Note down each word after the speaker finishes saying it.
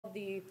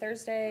the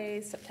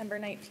Thursday, September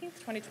 19th,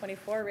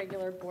 2024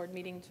 regular board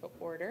meeting to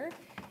order,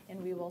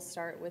 and we will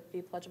start with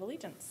the Pledge of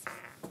Allegiance.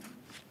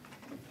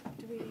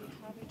 Do we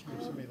have a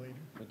child?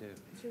 We do.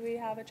 Do we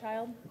have a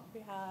child?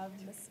 We have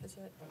Miss, is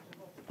it,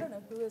 I don't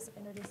know, who is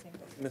introducing?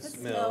 Miss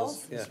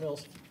Mills. Yeah. Ms.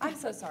 Mills. I'm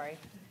so sorry.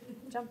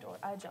 I jumped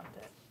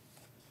it.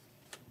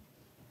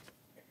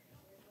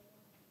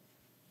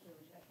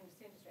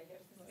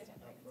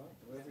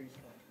 Wherever he's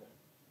comfortable.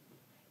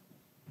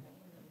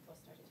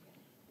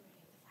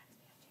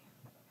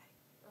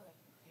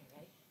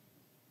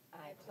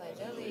 I pledge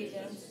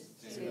allegiance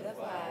to the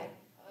flag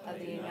of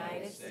the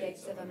United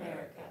States of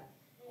America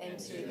and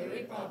to the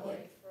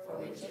republic for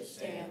which it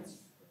stands,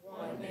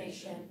 one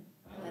nation,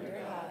 under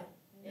God,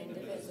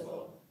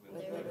 indivisible,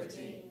 with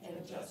liberty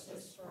and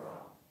justice for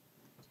all.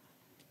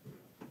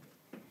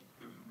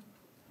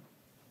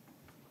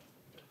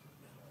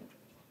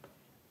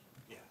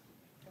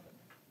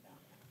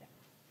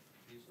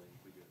 Usually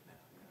we do it now.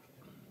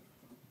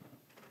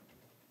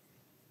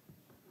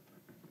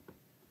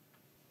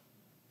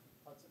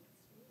 Hudson,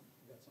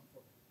 you got something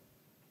for me?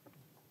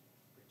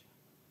 Great job.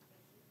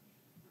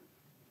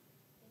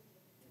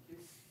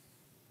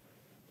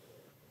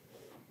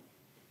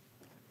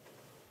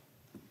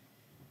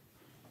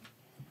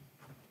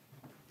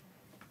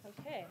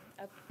 Thank you. Okay,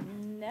 up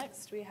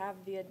next we have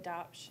the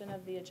adoption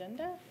of the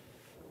agenda.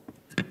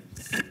 Do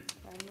I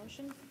have a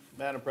motion?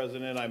 Madam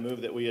President, I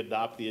move that we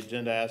adopt the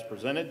agenda as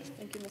presented.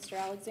 Thank you, Mr.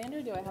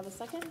 Alexander. Do I have a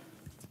second?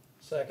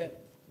 Second,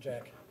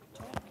 Jack.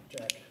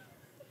 Jack.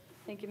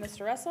 Thank you,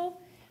 Mr.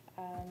 Russell.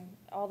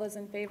 All those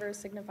in favor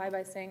signify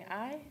by saying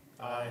aye.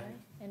 Aye.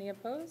 Any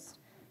opposed?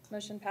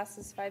 Motion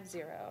passes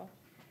 5-0.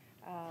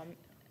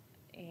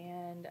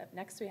 And up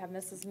next we have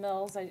Mrs.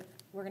 Mills.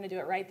 We're going to do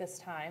it right this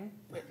time.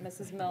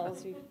 Mrs.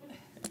 Mills, you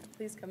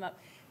please come up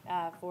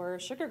for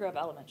Sugar Grove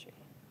Elementary.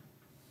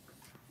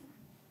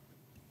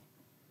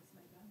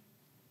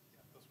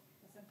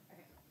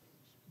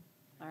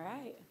 All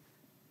right.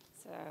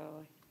 So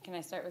can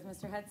I start with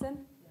Mr.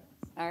 Hudson? Yes.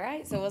 All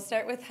right. So we'll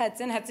start with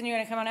Hudson. Hudson, you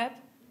want to come on up?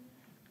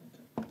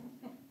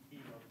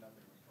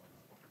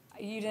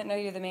 You didn't know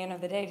you're the man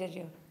of the day, did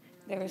you?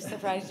 They were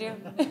surprised you?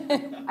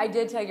 I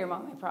did tell your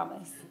mom, I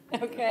promise.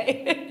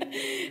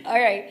 Okay. All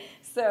right.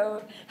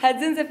 So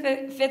Hudson's a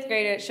fifth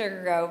grader at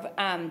Sugar Grove.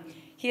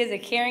 He is a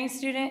caring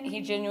student.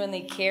 He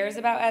genuinely cares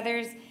about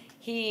others.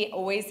 He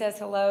always says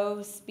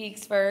hello,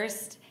 speaks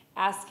first,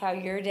 asks how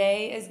your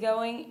day is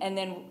going, and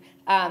then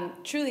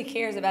truly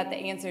cares about the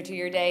answer to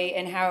your day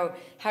and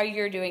how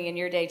you're doing in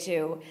your day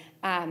too.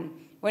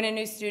 When a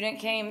new student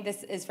came,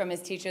 this is from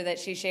his teacher that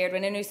she shared,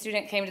 when a new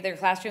student came to their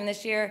classroom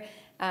this year,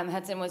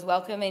 Hudson was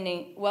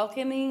welcoming,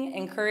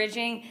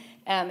 encouraging,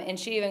 and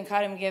she even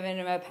caught him giving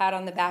him a pat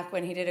on the back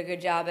when he did a good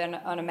job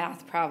on a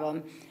math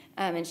problem.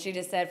 And she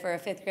just said, for a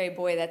fifth grade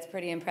boy, that's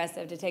pretty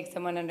impressive to take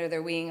someone under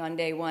their wing on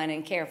day one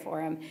and care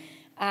for him.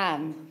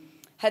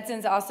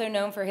 Hudson's also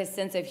known for his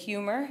sense of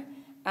humor,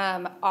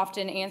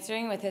 often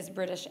answering with his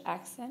British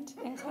accent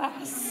in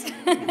class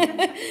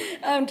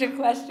to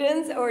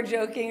questions or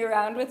joking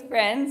around with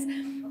friends.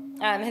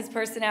 His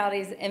personality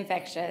is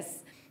infectious.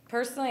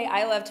 Personally,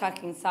 I love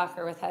talking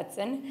soccer with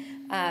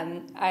Hudson.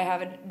 I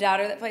have a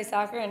daughter that plays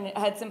soccer, and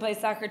Hudson plays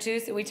soccer too,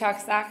 so we talk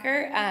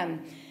soccer.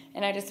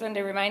 And I just wanted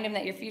to remind him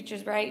that your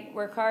future's bright,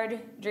 work hard,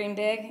 dream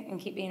big, and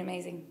keep being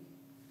amazing.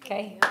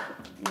 Okay?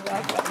 You're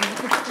welcome.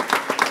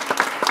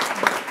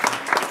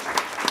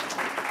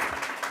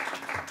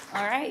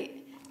 All right.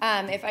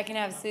 If I can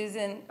have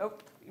Susan,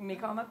 me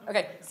call them up?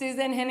 Okay.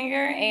 Susan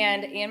Henninger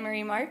and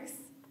Anne-Marie Marks.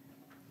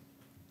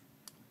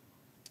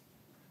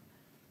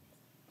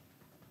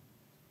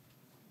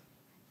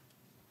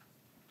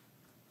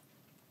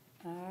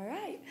 All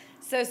right.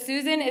 So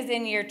Susan is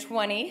in year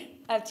 20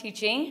 of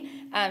teaching.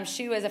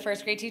 She was a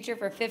first grade teacher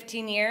for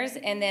 15 years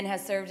and then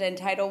has served in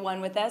Title I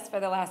with us for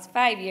the last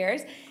 5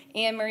 years.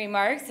 Anne-Marie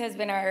Marks has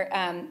been our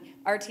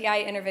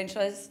RTI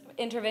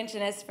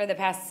interventionist for the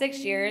past 6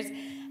 years.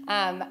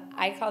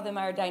 I call them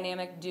our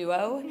dynamic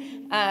duo.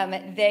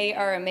 They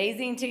are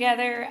amazing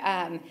together.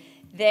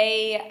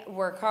 They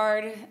work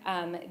hard.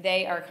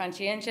 They are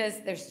conscientious.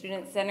 They're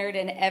student-centered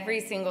in every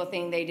single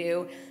thing they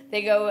do.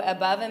 They go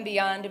above and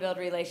beyond to build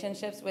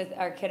relationships with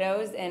our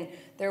kiddos, and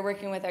they're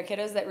working with our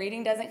kiddos that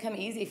reading doesn't come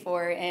easy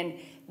for, and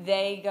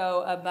they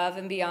go above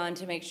and beyond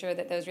to make sure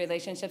that those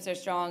relationships are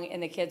strong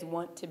and the kids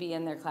want to be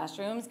in their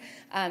classrooms.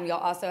 You'll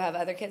also have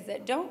other kids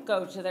that don't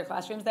go to their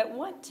classrooms that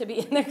want to be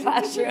in their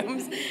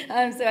classrooms.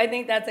 So I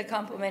think that's a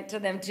compliment to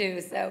them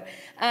too. So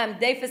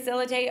they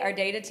facilitate our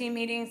data team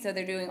meetings, so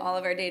they're doing all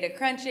of our data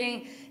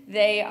crunching.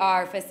 They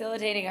are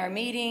facilitating our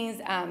meetings.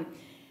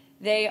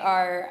 They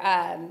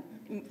are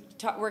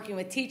working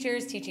with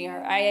teachers, teaching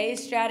our IA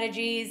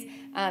strategies,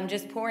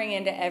 just pouring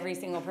into every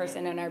single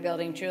person in our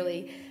building,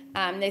 truly.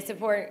 They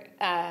support,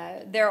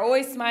 they're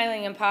always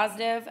smiling and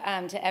positive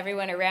to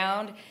everyone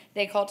around.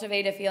 They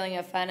cultivate a feeling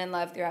of fun and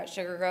love throughout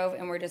Sugar Grove,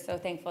 and we're just so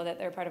thankful that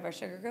they're part of our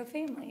Sugar Grove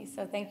family.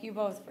 So thank you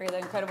both for the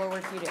incredible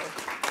work you do.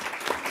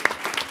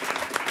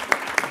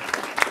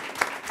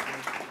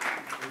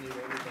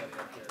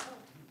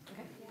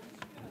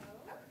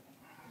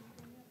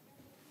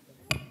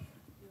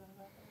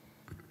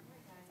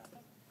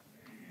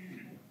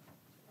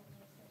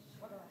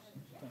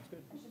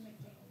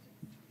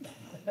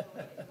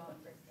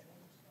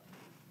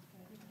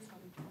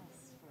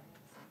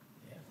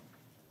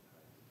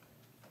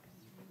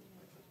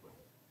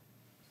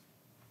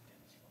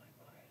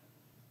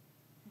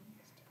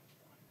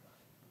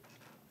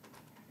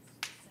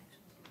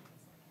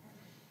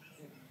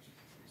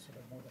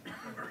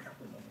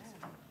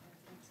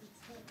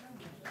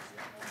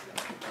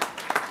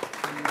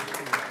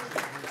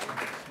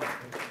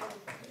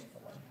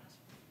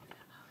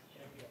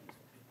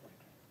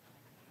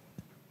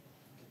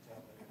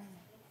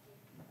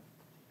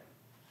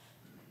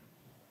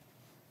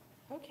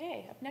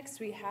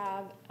 Next, we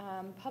have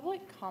public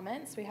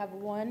comments. We have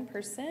one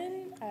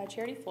person,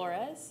 Charity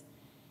Flores.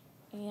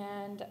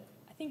 And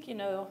I think you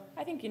know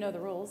the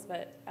rules,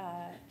 but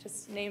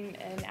just name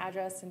and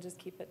address and just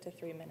keep it to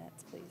 3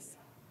 minutes, please.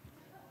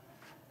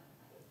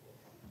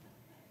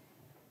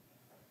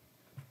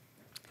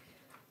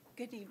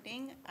 Good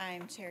evening.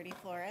 I'm Charity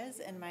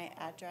Flores, and my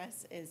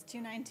address is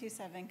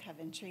 2927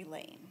 Coventry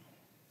Lane.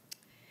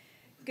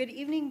 Good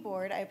evening,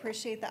 Board. I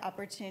appreciate the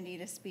opportunity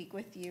to speak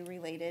with you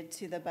related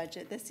to the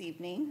budget this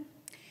evening.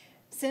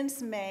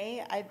 Since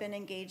May, I've been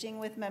engaging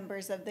with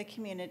members of the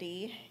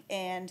community,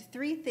 and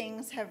 3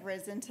 things have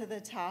risen to the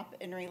top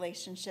in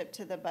relationship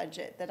to the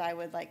budget that I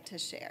would like to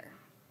share.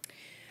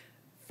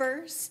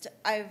 First,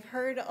 I've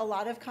heard a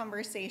lot of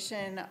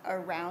conversation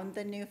around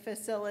the new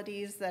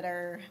facilities that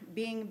are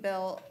being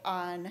built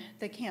on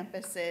the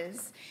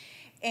campuses,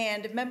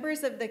 and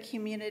members of the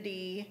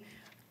community,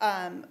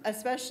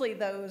 especially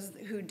those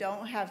who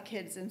don't have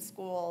kids in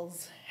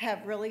schools,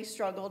 have really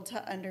struggled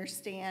to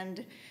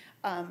understand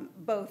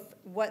both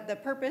what the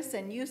purpose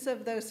and use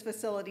of those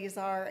facilities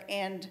are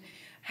and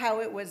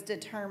how it was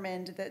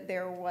determined that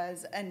there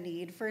was a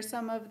need for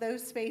some of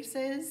those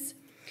spaces.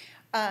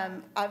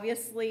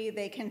 Obviously,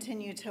 they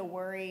continue to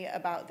worry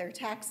about their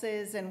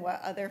taxes and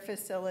what other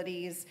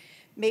facilities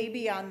may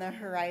be on the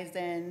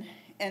horizon,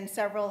 and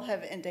several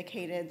have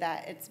indicated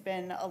that it's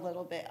been a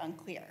little bit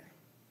unclear.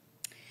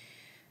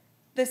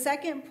 The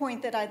second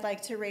point that I'd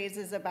like to raise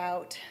is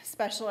about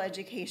special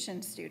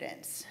education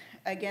students.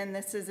 Again,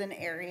 this is an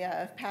area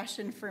of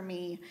passion for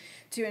me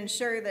to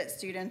ensure that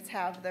students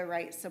have the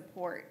right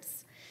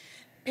supports.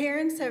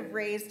 Parents have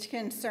raised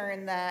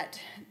concern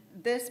that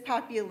this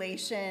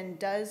population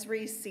does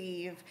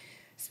receive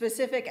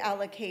specific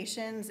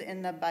allocations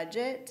in the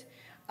budget,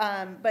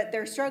 but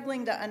they're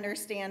struggling to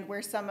understand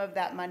where some of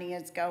that money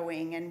is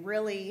going and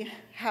really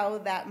how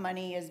that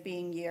money is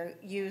being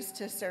used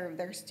to serve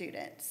their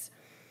students.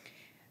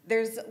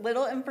 There's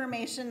little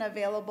information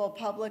available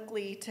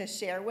publicly to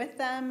share with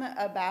them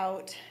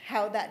about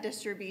how that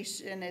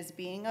distribution is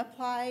being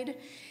applied,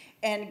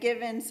 and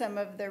given some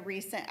of the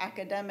recent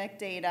academic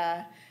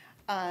data,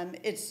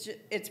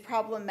 it's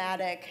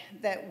problematic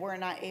that we're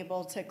not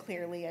able to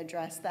clearly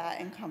address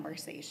that in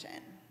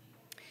conversation.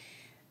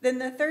 Then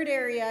the third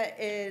area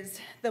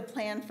is the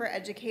plan for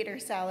educator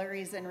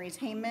salaries and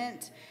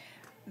retainment.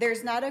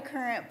 There's not a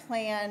current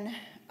plan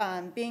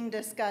being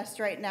discussed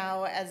right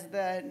now as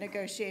the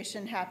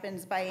negotiation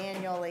happens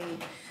biannually,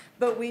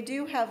 but we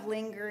do have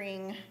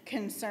lingering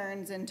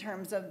concerns in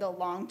terms of the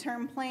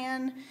long-term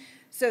plan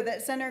so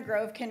that Center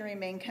Grove can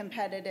remain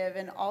competitive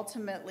and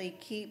ultimately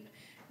keep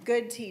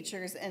good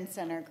teachers in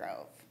Center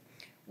Grove.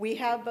 We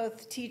have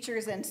both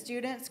teachers and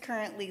students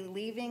currently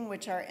leaving,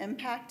 which are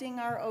impacting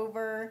our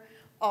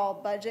overall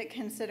budget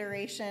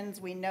considerations.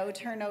 We know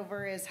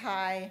turnover is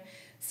high.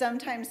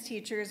 Sometimes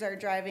teachers are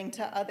driving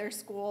to other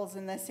schools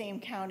in the same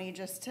county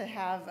just to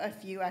have a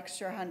few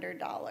extra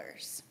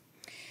 $100.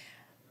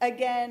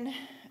 Again,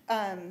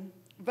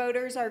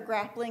 voters are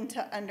grappling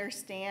to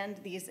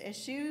understand these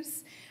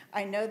issues.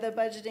 I know the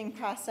budgeting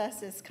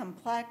process is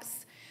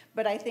complex,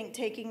 but I think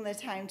taking the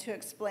time to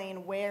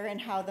explain where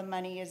and how the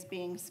money is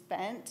being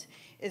spent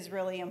is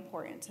really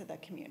important to the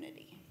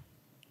community.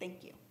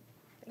 Thank you.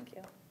 Thank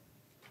you.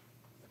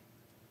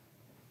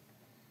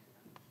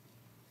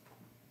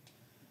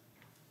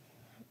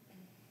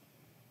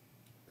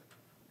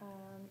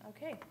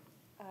 Okay,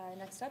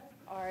 next up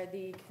are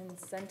the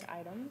consent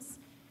items.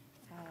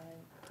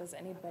 Does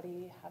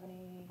anybody have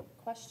any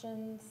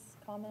questions,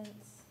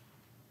 comments?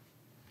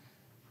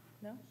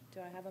 No? Do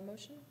I have a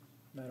motion?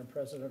 Madam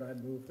President, I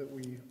move that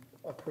we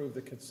approve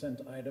the consent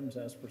items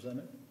as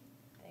presented.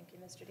 Thank you,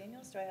 Mr.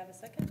 Daniels. Do I have a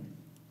second?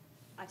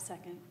 I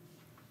second.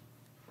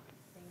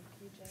 Thank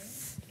you, Jane.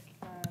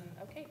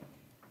 Okay,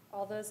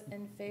 all those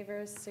in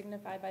favor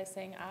signify by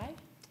saying aye.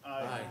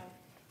 Aye.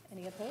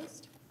 Any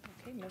opposed?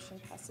 Okay, motion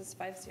passes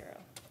 5-0.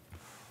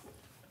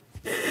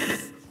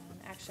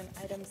 Action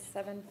item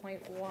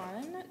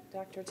 7.1,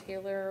 Dr.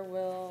 Taylor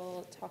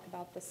will talk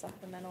about the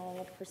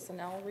supplemental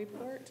personnel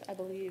report. I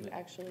believe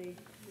actually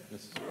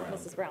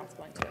Mrs. Brown's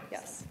going to,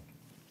 yes.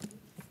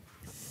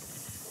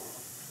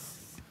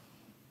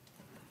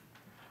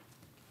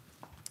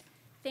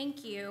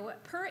 Thank you.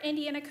 Per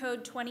Indiana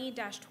Code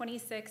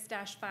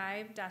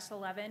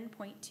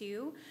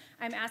 20-26-5-11.2,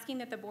 I'm asking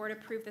that the board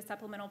approve the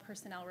supplemental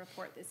personnel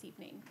report this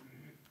evening.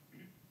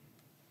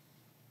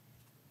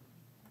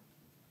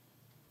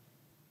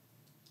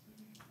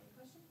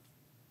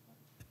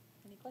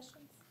 Any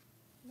questions?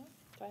 No?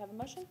 Do I have a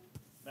motion?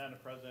 Madam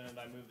President,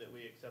 I move that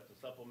we accept the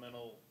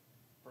supplemental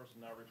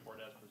personnel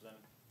report as presented.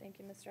 Thank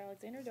you, Mr.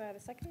 Alexander. Do I have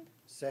a second?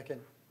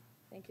 Second.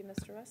 Thank you,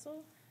 Mr.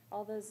 Russell.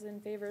 All those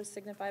in favor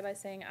signify by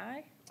saying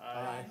aye.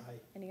 Aye.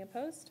 Any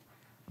opposed?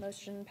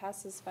 Motion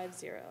passes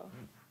 5-0. All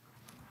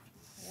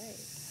right.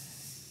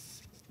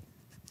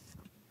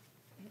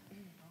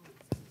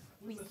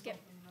 We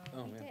skipped.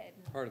 Oh, We man. did.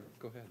 Part of,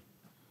 go ahead.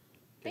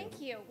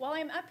 Thank you. While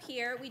I'm up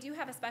here, we do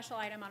have a special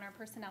item on our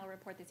personnel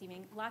report this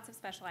evening, lots of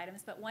special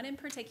items, but one in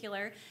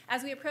particular.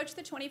 As we approach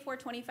the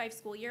 24-25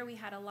 school year, we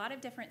had a lot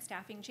of different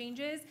staffing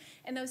changes,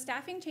 and those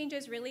staffing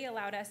changes really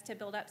allowed us to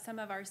build up some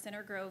of our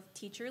Center Grove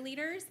teacher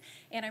leaders,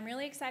 and I'm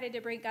really excited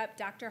to bring up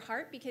Dr.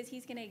 Hart because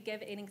he's going to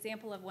give an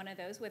example of one of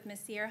those with Miss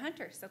Sierra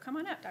Hunter. So come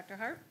on up, Dr.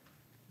 Hart.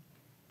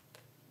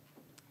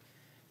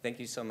 Thank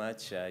you so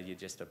much. You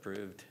just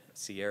approved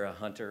Sierra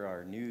Hunter,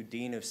 our new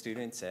Dean of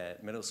Students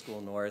at Middle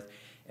School North,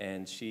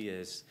 and she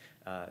has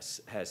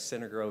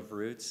Center Grove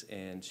roots,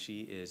 and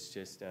she is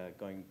just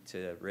going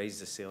to raise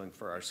the ceiling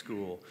for our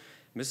school.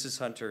 Mrs.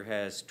 Hunter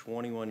has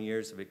 21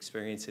 years of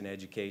experience in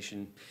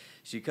education.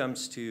 She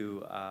comes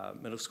to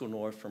Middle School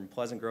North from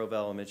Pleasant Grove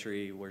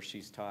Elementary, where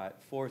she's taught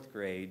 4th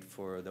grade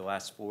for the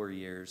last 4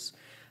 years.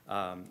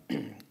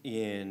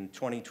 In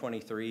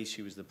 2023,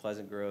 she was the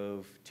Pleasant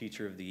Grove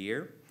Teacher of the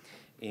Year.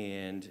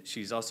 And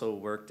she's also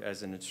worked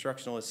as an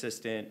instructional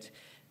assistant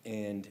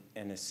and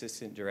an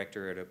assistant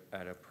director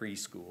at a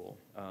preschool.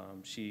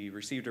 She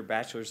received her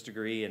bachelor's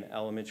degree in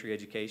elementary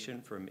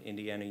education from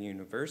Indiana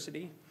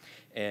University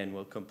and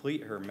will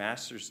complete her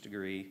master's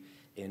degree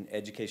in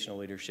educational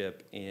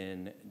leadership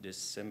in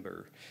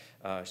December.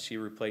 She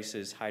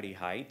replaces Heidi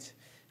Height,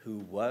 who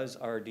was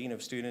our Dean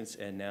of Students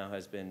and now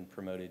has been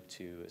promoted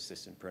to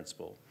assistant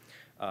principal.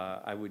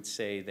 I would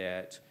say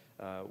that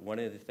one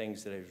of the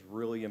things that has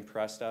really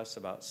impressed us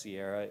about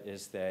Sierra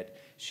is that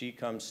she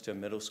comes to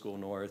Middle School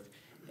North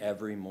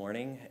every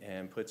morning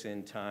and puts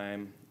in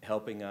time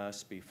helping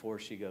us before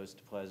she goes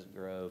to Pleasant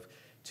Grove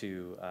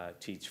to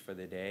teach for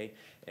the day.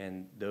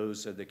 And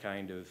those are the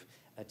kind of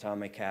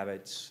atomic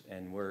habits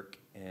and work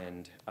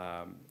and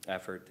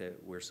effort that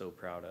we're so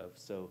proud of.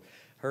 So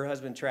her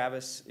husband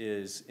Travis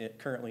is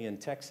currently in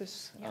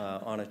Texas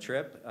on a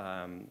trip,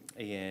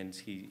 and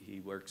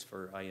he works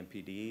for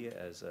IMPD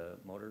as a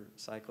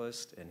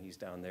motorcyclist, and he's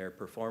down there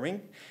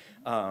performing.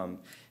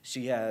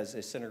 She has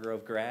a Center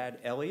Grove grad,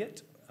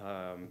 Elliot,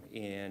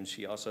 and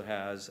she also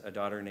has a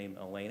daughter named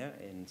Elena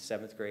in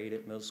 7th grade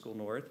at Middle School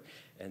North,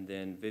 and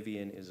then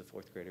Vivian is a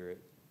 4th grader at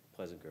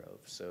Pleasant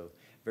Grove. So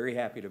very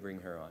happy to bring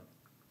her on.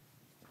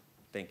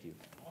 Thank you.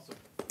 Awesome.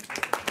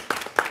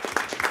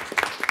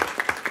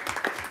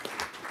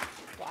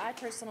 Well, I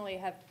personally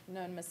have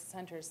known Mrs.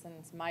 Hunter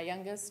since my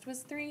youngest was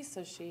 3,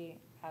 so she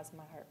has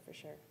my heart for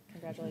sure.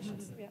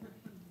 Congratulations. Yeah.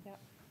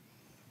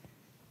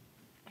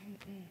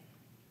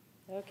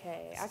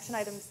 Okay, action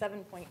item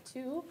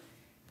 7.2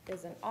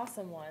 is an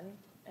awesome one,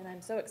 and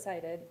I'm so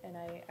excited, and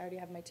I already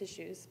have my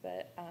tissues,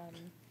 but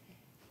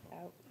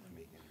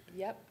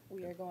yep,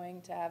 we are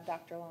going to have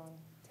Dr. Long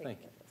take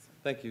care of this.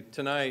 Thank you.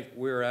 Tonight,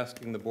 we're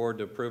asking the board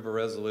to approve a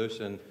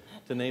resolution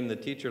to name the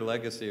Teacher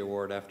Legacy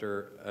Award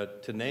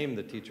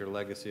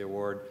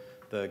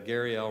the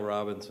Gary L.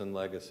 Robinson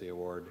Legacy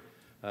Award.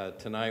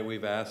 Tonight,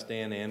 we've asked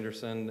Dan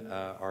Anderson,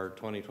 our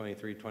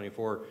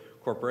 2023-24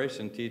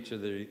 Corporation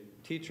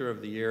Teacher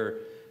of the Year,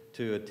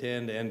 to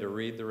attend and to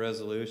read the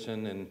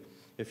resolution. And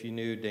if you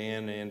knew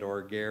Dan and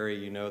or Gary,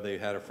 you know they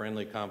had a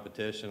friendly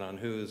competition on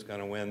who's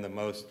going to win the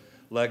most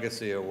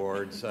legacy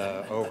awards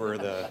over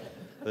the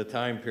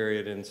time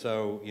period. And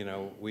so, you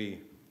know,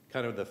 we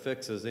kind of the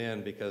fix is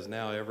in because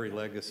now every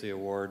legacy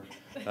award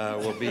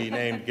will be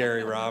named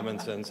Gary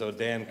Robinson, so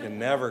Dan can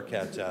never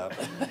catch up.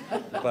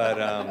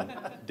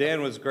 But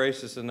Dan was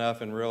gracious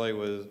enough and really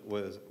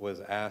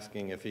was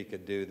asking if he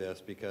could do this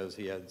because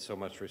he had so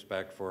much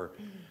respect for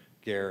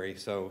Gary.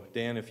 So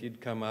Dan, if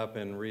you'd come up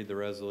and read the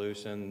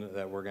resolution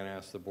that we're going to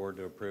ask the board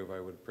to approve, I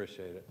would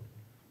appreciate it.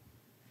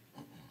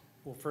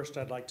 Well, first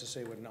I'd like to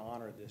say what an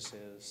honor this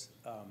is.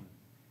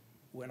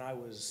 When I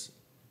was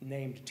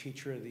named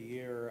Teacher of the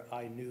Year,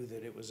 I knew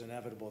that it was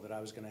inevitable that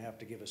I was going to have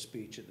to give a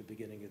speech at the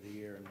beginning of the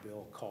year, and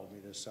Bill called me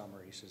this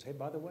summer. He says, hey,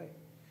 by the way,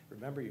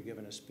 remember you're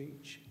giving a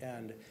speech.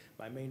 And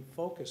my main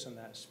focus in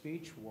that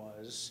speech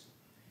was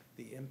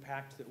the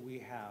impact that we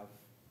have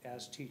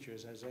as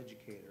teachers, as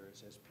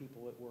educators, as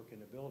people that work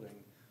in a building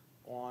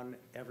on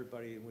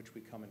everybody in which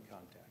we come in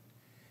contact.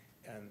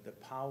 And the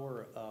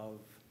power of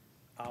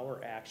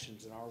our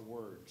actions and our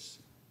words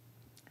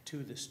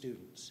to the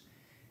students.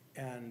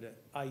 And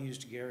I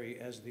used Gary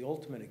as the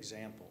ultimate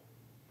example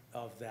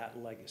of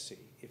that legacy.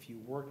 If you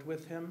worked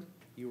with him,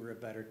 you were a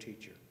better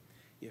teacher.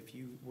 If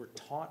you were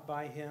taught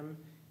by him,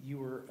 you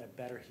were a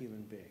better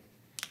human being.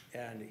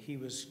 And he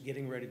was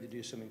getting ready to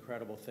do some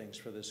incredible things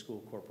for the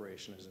school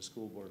corporation as a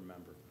school board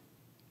member.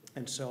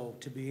 And so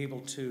to be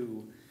able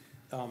to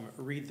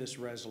read this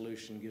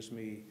resolution gives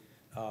me,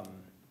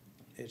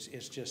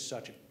 it's just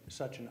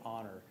such an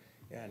honor.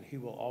 And he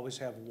will always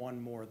have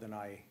one more than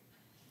I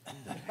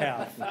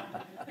have.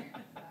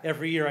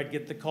 Every year I'd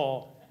get the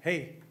call,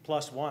 hey,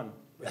 +1,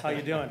 how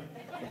you doing?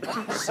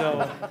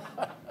 So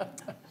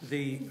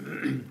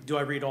do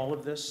I read all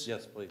of this?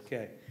 Yes, please.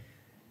 Okay.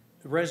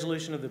 The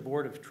resolution of the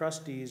Board of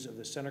Trustees of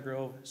the Center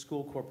Grove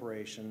School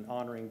Corporation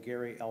honoring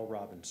Gary L.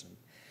 Robinson.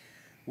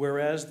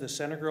 Whereas the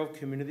Center Grove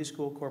Community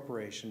School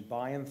Corporation,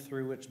 by and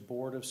through its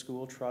Board of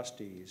School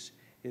Trustees,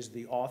 is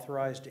the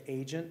authorized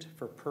agent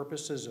for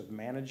purposes of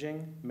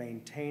managing,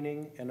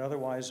 maintaining, and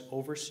otherwise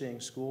overseeing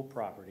school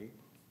property.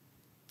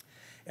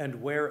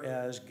 And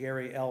whereas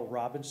Gary L.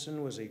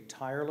 Robinson was a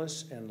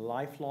tireless and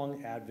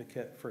lifelong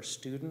advocate for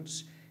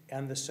students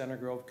and the Center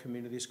Grove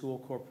Community School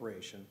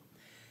Corporation.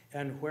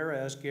 And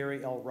whereas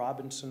Gary L.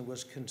 Robinson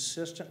was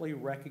consistently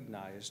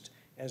recognized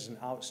as an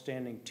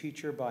outstanding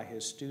teacher by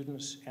his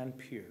students and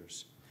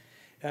peers.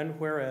 And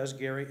whereas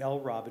Gary L.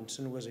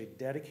 Robinson was a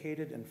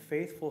dedicated and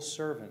faithful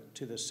servant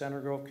to the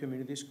Center Grove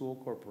Community School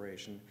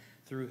Corporation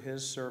through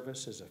his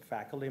service as a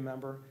faculty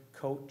member,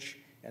 coach,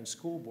 and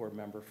school board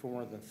member for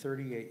more than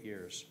 38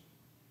 years.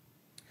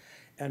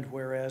 And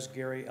whereas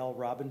Gary L.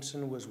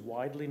 Robinson was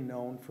widely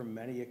known for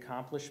many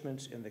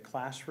accomplishments in the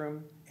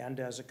classroom and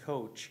as a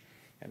coach,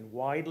 and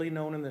widely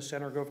known in the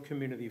Center Grove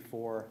community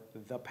for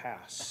the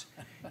pass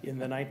in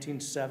the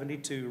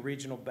 1972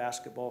 regional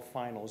basketball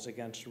finals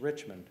against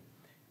Richmond.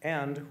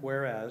 And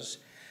whereas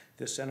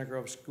the Center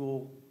Grove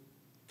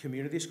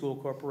Community School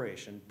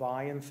Corporation,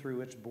 by and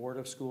through its Board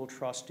of School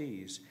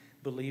Trustees,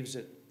 believes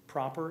it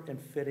proper and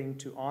fitting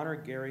to honor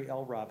Gary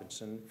L.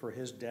 Robinson for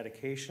his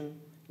dedication,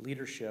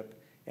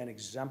 leadership, and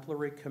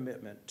exemplary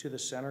commitment to the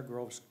Center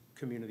Grove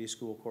Community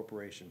School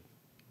Corporation.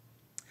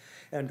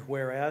 And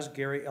whereas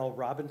Gary L.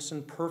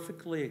 Robinson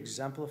perfectly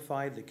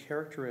exemplified the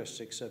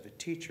characteristics of a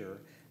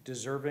teacher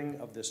deserving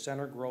of the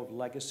Center Grove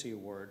Legacy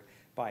Award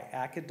by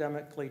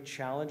academically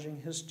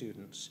challenging his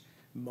students,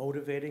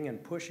 motivating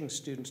and pushing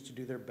students to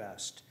do their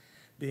best,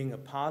 being a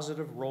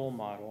positive role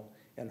model,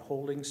 and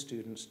holding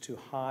students to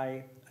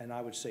high, and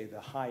I would say the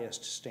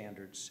highest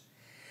standards.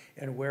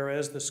 And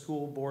whereas the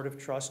School Board of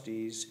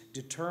Trustees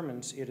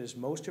determines it is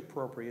most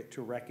appropriate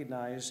to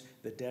recognize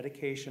the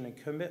dedication and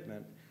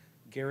commitment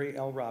Gary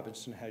L.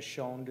 Robinson has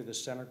shown to the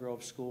Center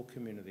Grove school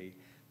community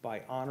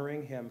by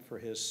honoring him for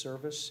his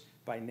service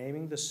by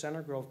naming the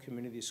Center Grove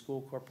Community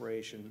School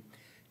Corporation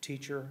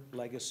Teacher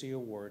Legacy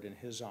Award in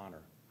his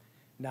honor.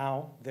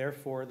 Now,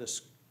 therefore, the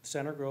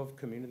Center Grove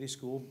Community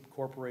School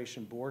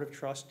Corporation Board of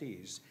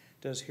Trustees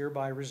does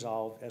hereby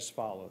resolve as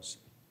follows.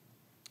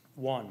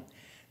 1,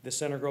 the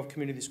Center Grove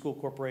Community School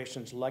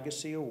Corporation's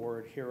Legacy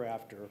Award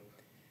hereafter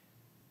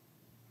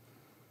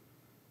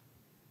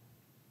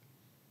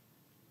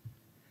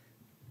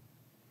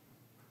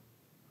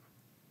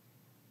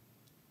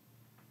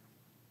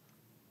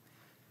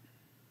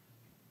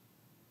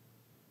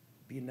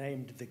be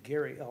named the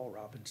Gary L.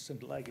 Robinson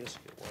Legacy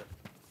Award.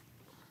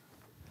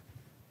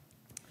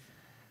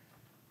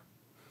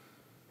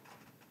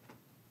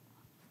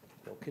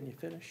 Bill, can you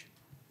finish?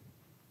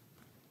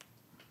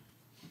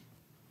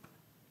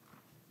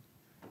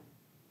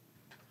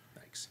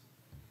 Thanks.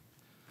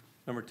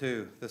 Number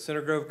 2, the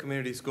Center Grove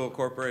Community School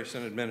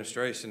Corporation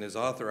Administration is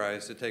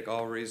authorized to take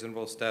all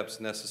reasonable steps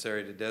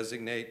necessary to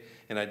designate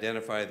and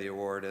identify the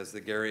award as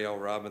the Gary L.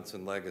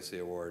 Robinson Legacy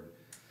Award,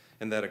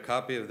 and that a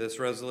copy of this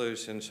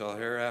resolution shall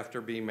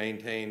hereafter be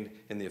maintained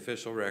in the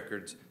official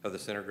records of the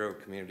Center Grove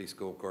Community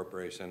School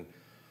Corporation,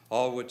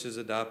 all which is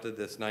adopted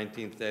this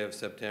 19th day of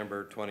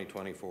September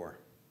 2024.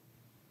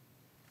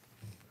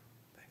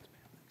 Thanks,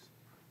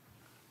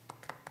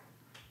 man.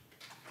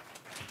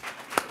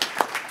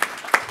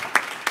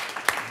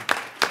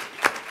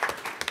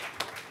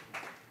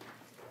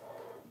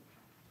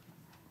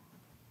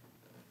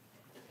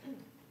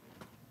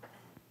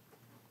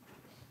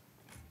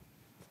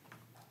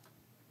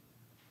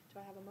 Do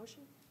I have a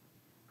motion?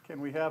 Can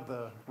we have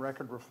the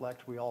record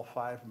reflect we all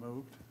 5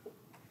 moved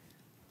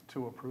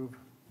to approve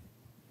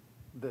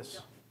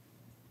this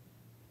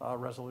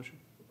resolution?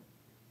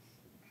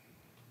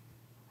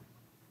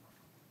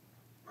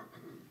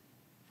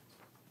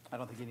 I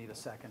don't think you need a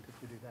second if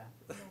you do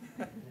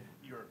that.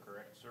 You are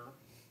correct, sir.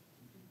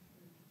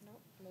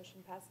 Nope,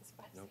 motion passes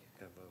 5-0. Nope,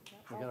 gotta vote.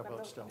 We gotta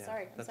vote still. I'm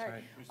sorry, I'm That's sorry.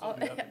 right. We still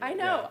do have to I do-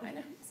 know,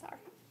 I'm sorry.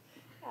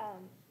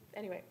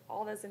 Anyway,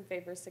 all those in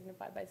favor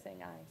signify by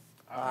saying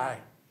aye. Aye.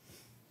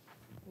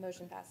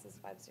 Motion passes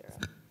 5-0.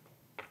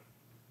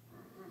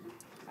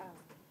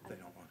 They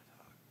don't want to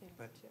talk. Yeah,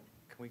 But too.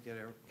 can we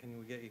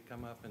get you to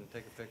come up and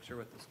take a picture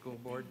with the school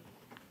board?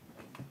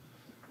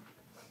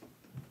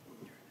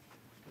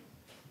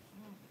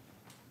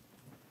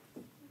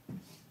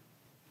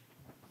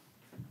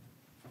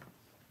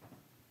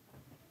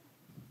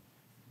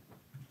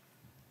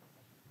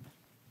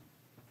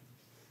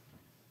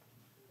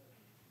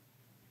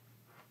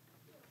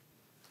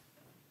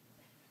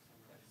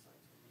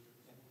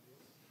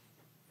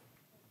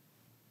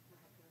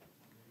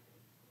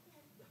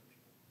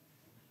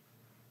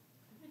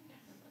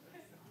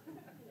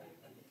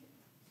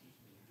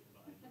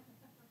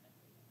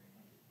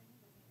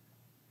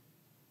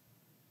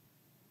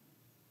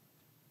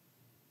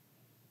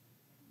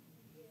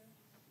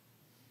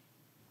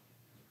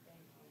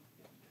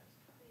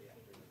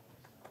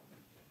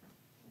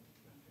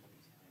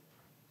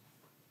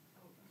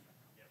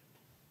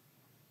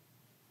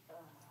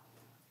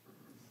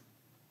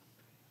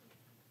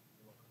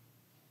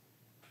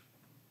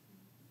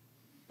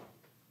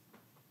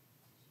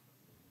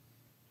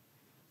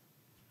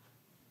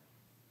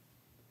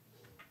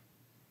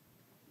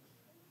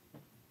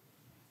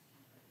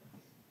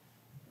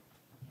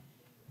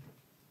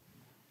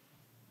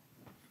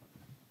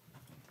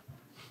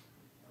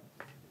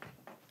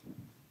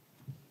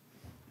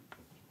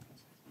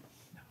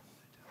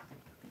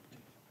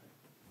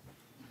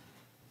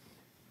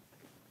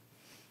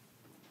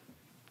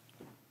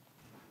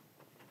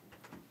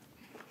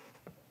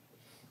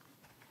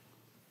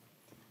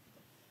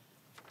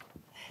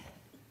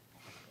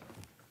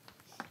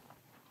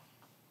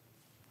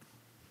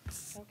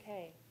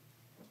 Okay.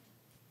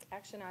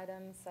 Action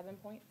item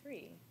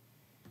 7.3.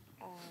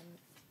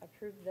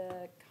 Approve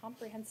the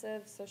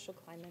comprehensive social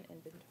climate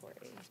inventory.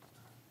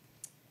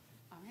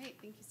 All right,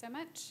 thank you so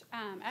much.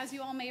 As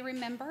you all may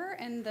remember,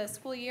 in the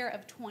school year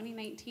of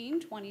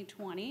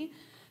 2019-2020,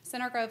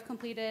 Center Grove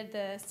completed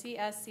the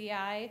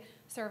CSCI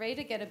survey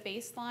to get a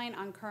baseline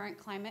on current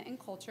climate and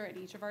culture at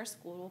each of our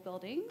school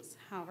buildings.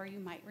 However, you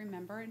might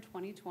remember in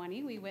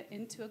 2020, we went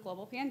into a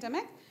global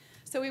pandemic,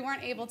 so we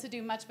weren't able to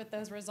do much with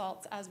those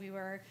results as we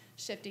were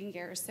shifting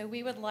gears. So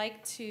we would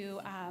like to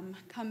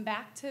come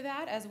back to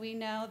that, as we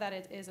know that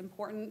it is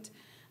important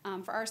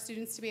for our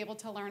students to be able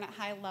to learn at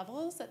high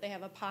levels, that they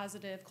have a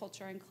positive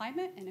culture and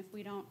climate. And if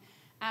we don't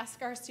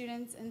ask our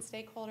students and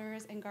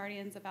stakeholders and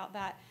guardians about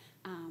that,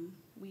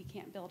 we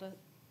can't build a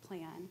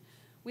plan.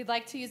 We'd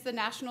like to use the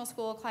National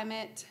School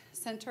Climate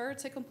Center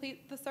to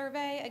complete the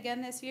survey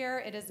again this year.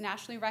 It is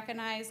nationally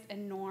recognized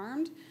and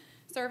normed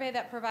survey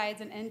that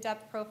provides an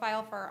in-depth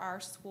profile for our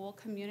school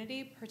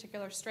community,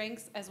 particular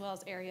strengths, as well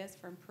as areas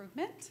for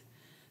improvement.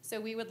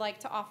 So we would like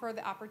to offer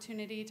the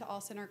opportunity to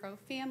all Center Grove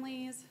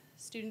families,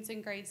 students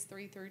in grades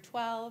 3 through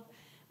 12,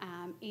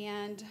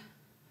 and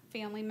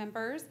family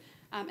members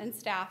and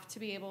staff to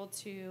be able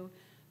to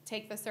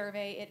take the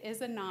survey. It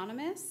is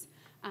anonymous.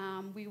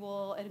 We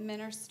will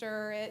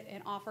administer it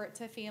and offer it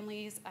to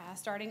families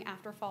starting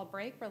after fall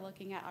break. We're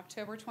looking at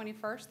October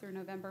 21st through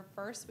November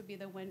 1st would be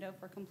the window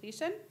for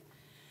completion.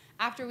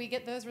 After we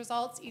get those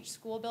results, each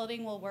school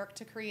building will work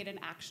to create an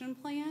action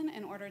plan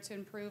in order to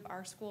improve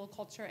our school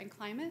culture and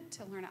climate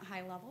to learn at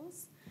high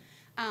levels.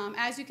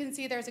 As you can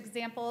see, there's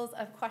examples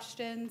of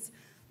questions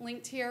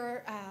linked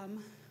here,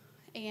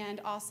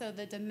 and also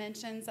the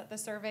dimensions that the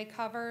survey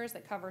covers.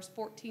 It covers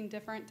 14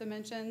 different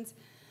dimensions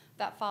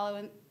that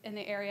follow in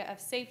the area of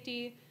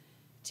safety,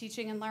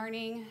 teaching and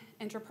learning,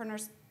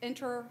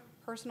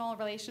 interpersonal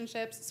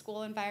relationships,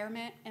 school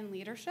environment, and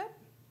leadership.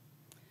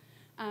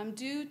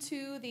 Due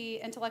to the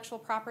intellectual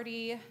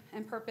property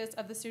and purpose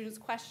of the students'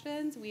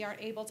 questions, we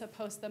aren't able to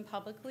post them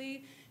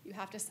publicly. You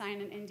have to sign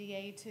an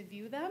NDA to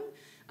view them.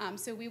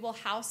 So we will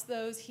house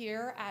those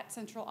here at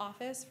central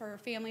office for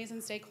families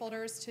and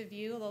stakeholders to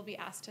view. They'll be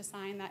asked to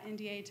sign that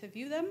NDA to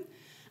view them.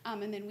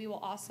 And then we will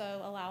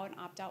also allow an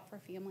opt-out for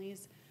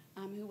families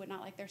who would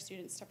not like their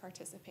students to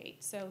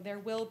participate. So there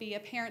will be a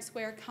parent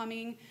square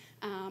coming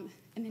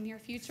in the near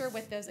future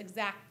with those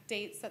exact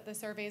dates that the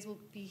surveys will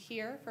be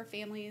here for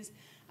families,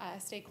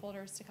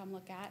 stakeholders to come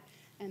look at,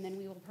 and then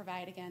we will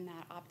provide again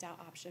that opt-out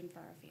option for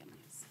our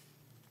families.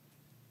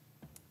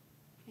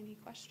 Any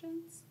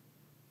questions?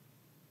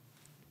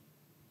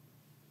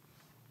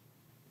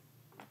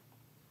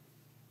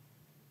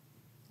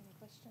 Any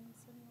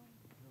questions, anyone?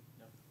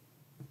 No.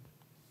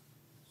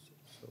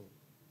 So,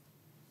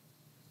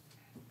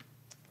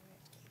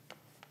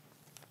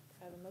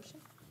 I have a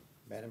motion.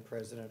 Madam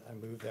President, I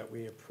move that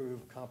we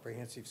approve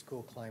comprehensive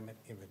school climate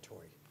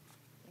inventory.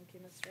 Thank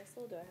you, Ms.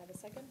 Russell. Do I have a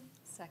second?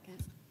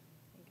 Second.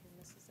 Thank you,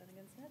 Mrs.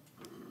 Dunnigan-Smith.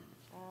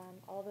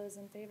 All those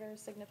in favor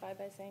signify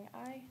by saying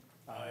aye.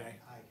 Aye.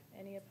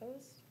 Any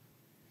opposed?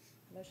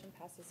 Motion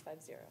passes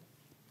 5-0.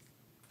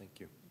 Thank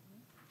you.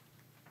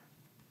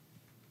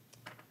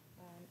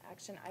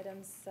 Action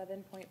items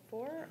 7.4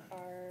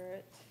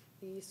 are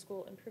the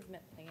school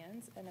improvement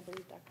plans, and I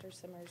believe Dr.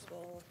 Summers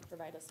will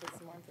provide us with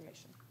some more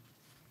information.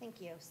 Thank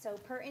you. So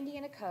per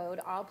Indiana code,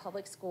 all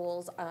public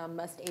schools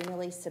must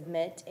annually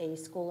submit a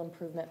school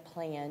improvement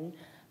plan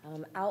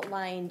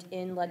outlined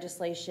in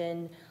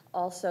legislation.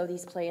 Also,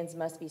 these plans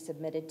must be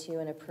submitted to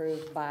and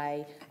approved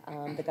by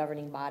the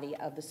governing body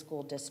of the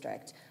school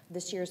district.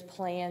 This year's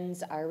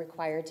plans are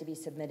required to be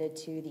submitted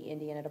to the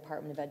Indiana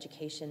Department of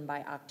Education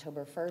by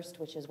October 1st,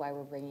 which is why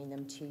we're bringing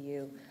them to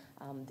you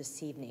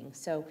this evening.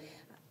 So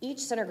each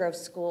Center Grove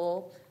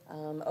school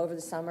over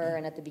the summer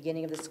and at the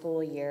beginning of the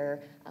school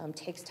year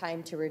takes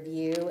time to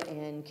review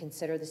and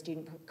consider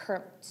the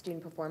current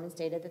student performance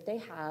data that they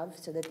have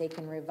so that they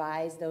can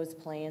revise those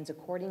plans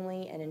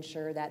accordingly and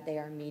ensure that they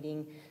are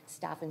meeting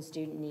staff and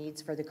student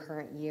needs for the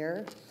current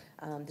year.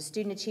 The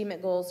student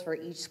achievement goals for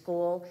each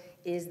school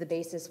is the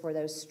basis for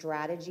those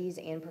strategies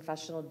and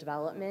professional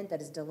development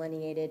that is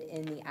delineated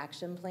in the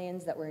action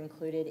plans that were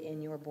included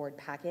in your board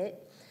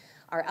packet.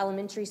 Our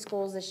elementary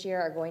schools this year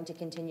are going to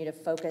continue to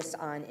focus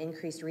on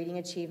increased reading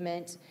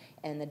achievement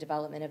and the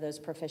development of those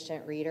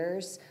proficient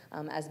readers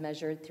as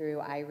measured through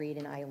iRead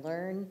and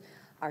iLearn.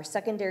 Our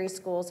secondary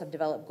schools have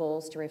developed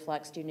goals to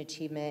reflect student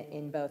achievement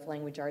in both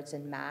language arts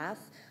and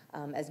math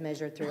as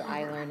measured through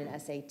iLearn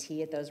and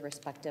SAT at those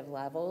respective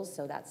levels.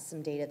 So that's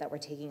some data that we're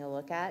taking a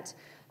look at.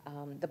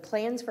 The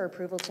plans for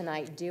approval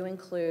tonight do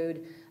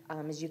include,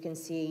 as you can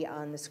see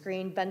on the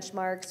screen,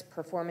 benchmarks,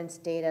 performance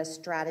data,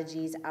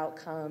 strategies,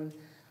 outcomes,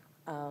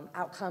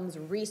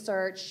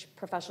 research,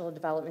 professional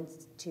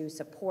development to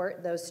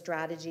support those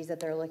strategies that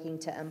they're looking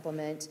to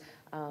implement.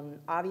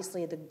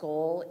 Obviously, the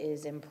goal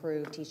is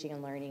improve teaching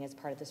and learning as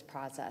part of this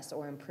process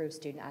or improve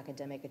student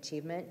academic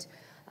achievement.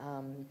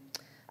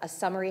 A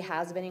summary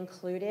has been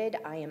included.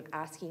 I am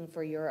asking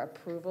for your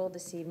approval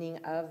this evening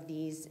of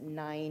these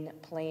 9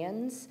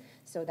 plans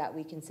so that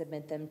we can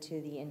submit them to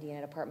the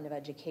Indiana Department of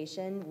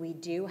Education. We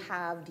do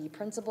have the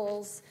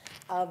principals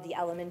of the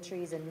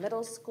elementaries and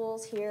middle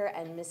schools here,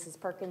 and Mrs.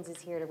 Perkins is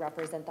here to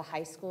represent the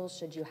high school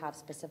should you have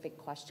specific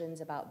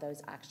questions about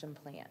those action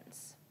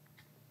plans.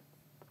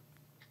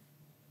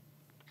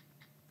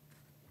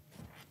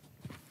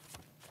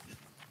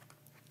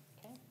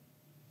 Okay.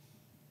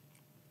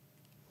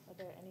 Are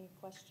there any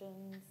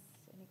questions?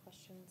 Any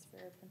questions for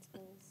our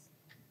principals?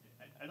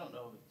 I don't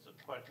know if it's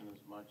a question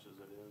as much as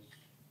it is,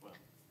 well,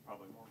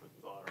 probably more of a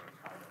thought or a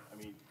comment. I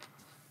mean,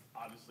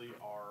 obviously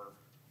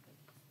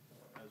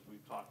as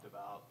we've talked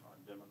about, our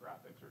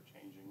demographics are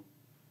changing.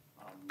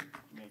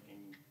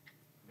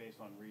 Based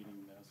on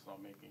reading this,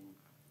 I'm making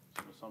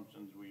some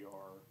assumptions we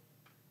are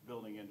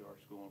building into our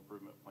school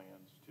improvement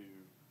plans to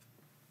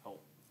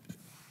help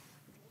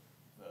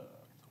the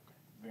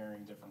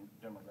varying different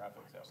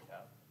demographics that we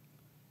have.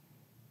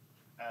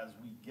 As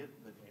we get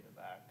the data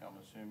back,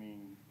 I'm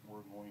assuming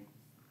we're going,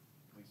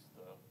 at least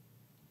the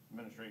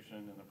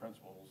administration and the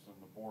principals and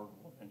the board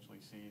will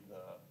eventually see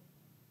the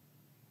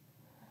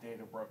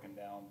data broken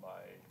down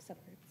by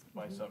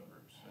Subgroups.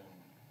 subgroups and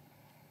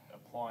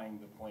applying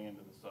the plan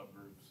to the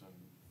subgroups and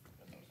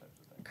those types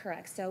of things.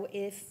 Correct. So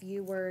if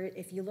you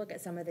look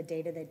at some of the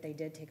data that they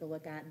did take a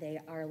look at, they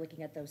are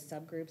looking at those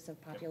subgroups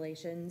of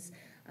populations.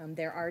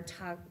 There are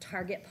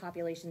target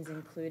populations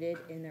included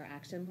in their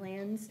action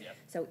plans. Yep.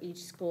 So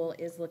each school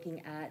is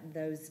looking at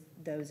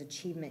those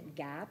achievement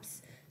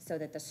gaps so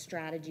that the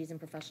strategies and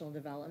professional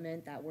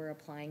development that we're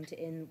applying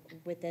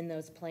within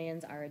those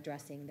plans are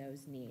addressing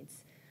those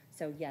needs.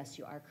 So yes,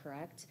 you are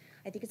correct.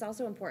 I think it's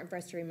also important for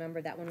us to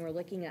remember that when we're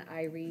looking at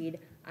iRead,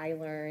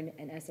 iLearn,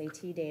 and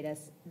SAT data,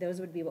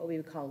 those would be what we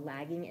would call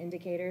lagging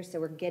indicators.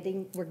 So we're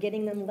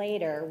getting them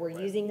later. We're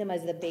using them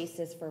as the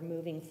basis for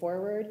moving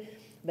forward.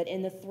 But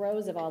in the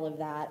throes of all of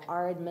that,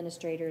 our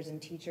administrators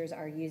and teachers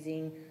are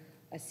using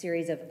a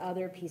series of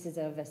other pieces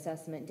of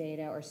assessment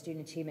data or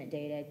student achievement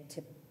data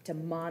to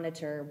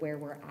monitor where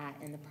we're at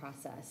in the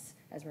process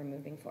as we're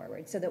moving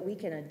forward so that we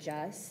can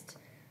adjust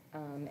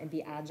and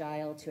be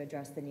agile to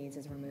address the needs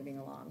as we're moving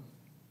along.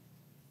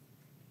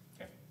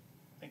 Okay,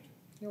 thank you.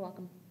 You're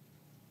welcome.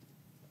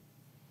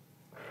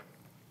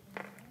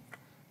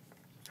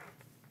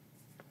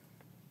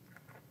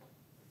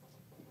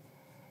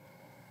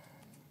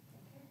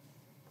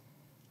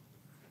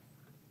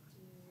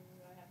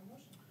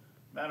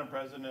 Madam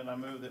President, I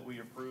move that we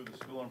approve the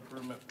school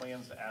improvement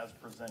plans as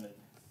presented.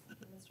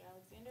 Thank you, Mr.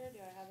 Alexander. Do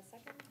I have a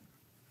second?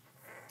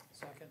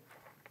 Second.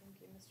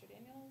 Thank you, Mr.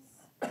 Daniels.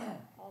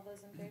 All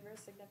those in favor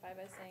signify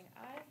by saying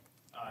aye.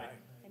 Aye.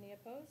 Any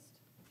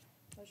opposed?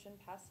 Motion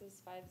passes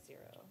 5-0.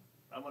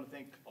 I want to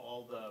thank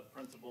all the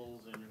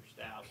principals and your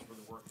staffs for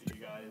the work that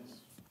you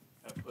guys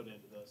have put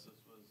into this. This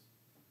was,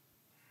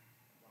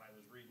 when I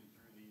was reading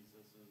through these,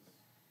 this has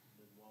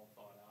been well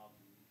thought out,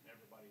 and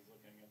everybody's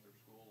looking at their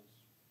schools.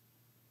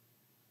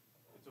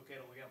 It's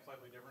okay to look at them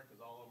slightly different because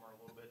all of them are a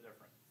little bit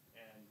different.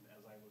 And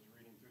as I was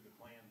reading through the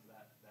plans,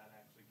 that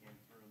actually came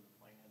through in the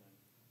plan, and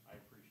I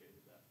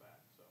appreciated that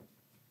fact. So.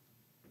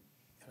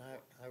 And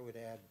I would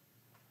add,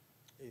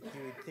 you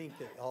would think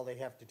that all they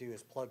have to do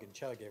is plug and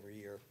chug every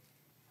year.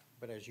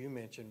 But as you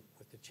mentioned,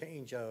 with the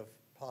change of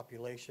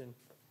population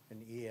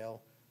and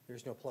EL,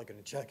 there's no plugging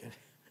and chugging.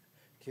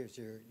 Because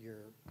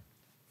your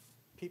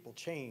people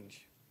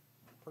change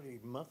pretty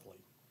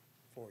monthly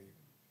for you.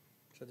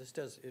 So this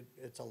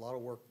it's a lot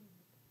of work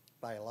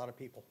by a lot of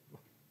people.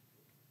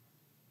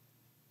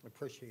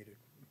 Appreciate it.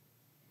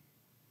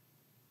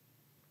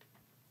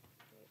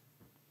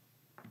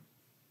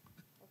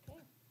 Okay.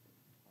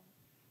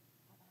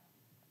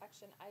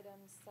 Action item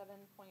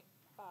 7.5,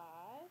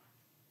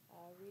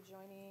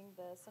 rejoining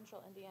the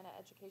Central Indiana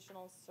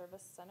Educational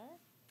Service Center.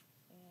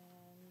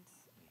 And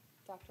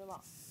Dr. Long.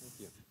 Thank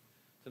you.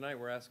 Tonight,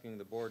 we're asking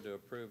the board to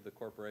approve the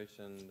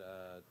corporation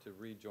to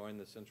rejoin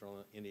the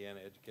Central Indiana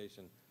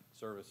Education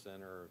Service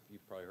Center, or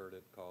you've probably heard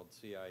it called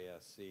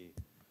CISC.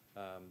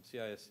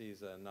 CISC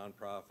is a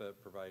nonprofit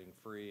providing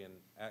free and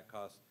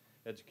at-cost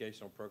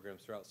educational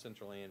programs throughout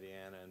Central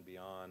Indiana and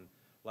beyond.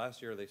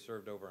 Last year, they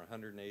served over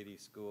 180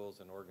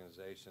 schools and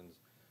organizations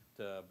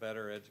to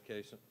better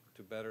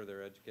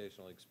their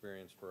educational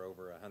experience for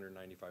over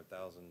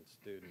 195,000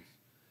 students.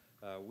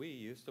 We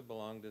used to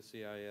belong to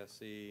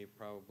CISC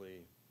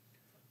probably,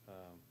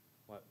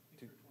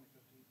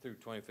 through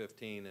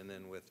 2015, and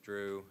then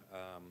withdrew.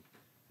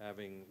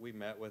 We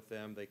met with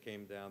them, they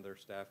came down, their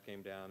staff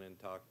came down and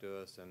talked to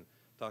us, and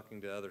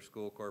talking to other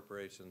school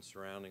corporations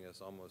surrounding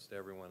us, almost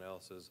everyone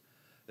else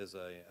is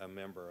a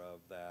member of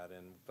that,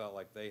 and felt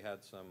like they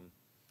had some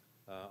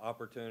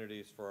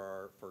opportunities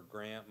for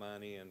grant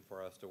money and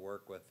for us to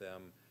work with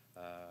them,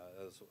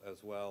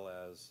 as well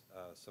as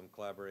some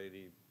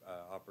collaborative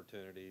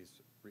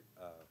opportunities,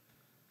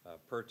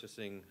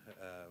 purchasing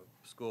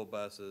school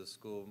buses,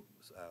 school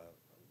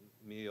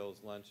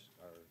meals, lunch,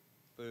 or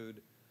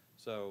food.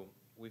 So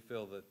we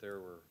feel that there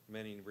were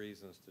many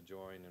reasons to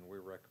join, and we're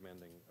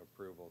recommending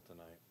approval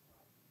tonight.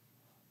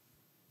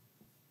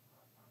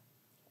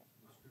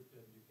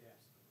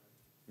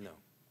 No.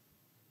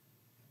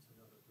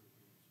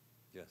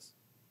 Yes.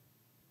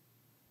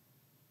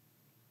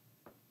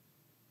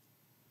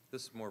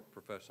 This is more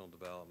professional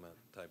development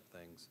type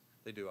things.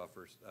 They do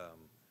offer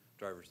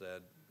driver's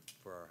ed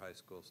for our high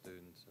school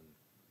students,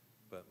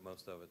 but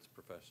most of it's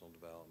professional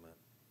development.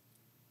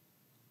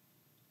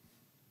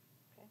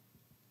 Okay.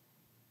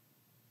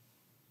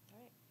 All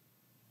right.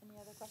 Any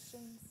other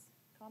questions,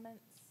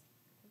 comments,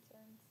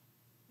 concerns?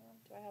 No?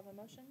 Do I have a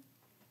motion?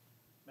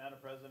 Madam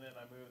President,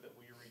 I move that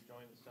we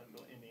rejoin the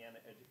Central Indiana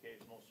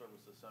Educational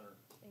Services Center.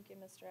 Thank you,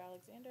 Mr.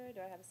 Alexander. Do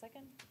I have a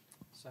second?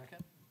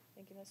 Second?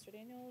 Thank you, Mr.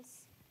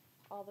 Daniels.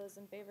 All those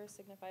in favor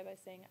signify by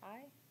saying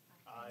aye.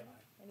 Aye.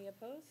 Any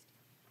opposed?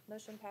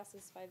 Motion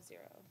passes 5-0.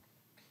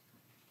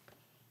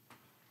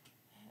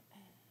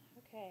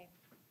 Okay.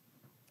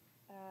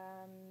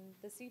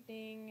 This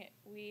evening,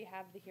 we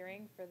have the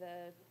hearing for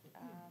the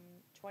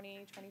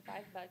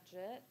 2025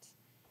 budget.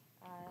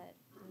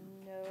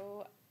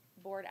 No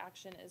board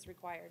action is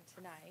required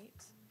tonight.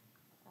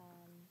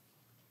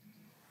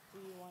 Do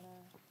you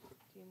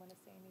want to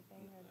say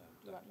anything, or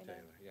do you want me to?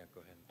 Taylor, yeah,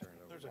 go ahead and turn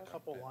it over. There's a to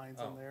couple Dr. lines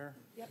Oh, in there.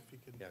 Yep. If you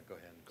could Yeah, go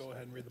ahead. go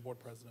ahead and read the board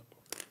president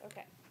part.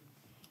 Okay.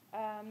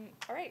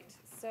 All right,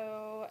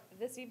 so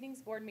this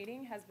evening's board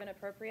meeting has been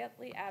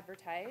appropriately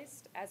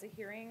advertised as a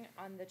hearing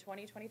on the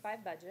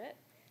 2025 budget,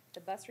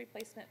 the bus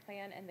replacement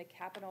plan, and the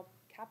capital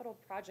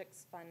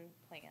projects fund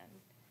plan.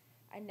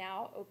 I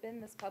now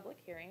open this public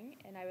hearing,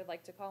 and I would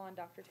like to call on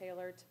Dr.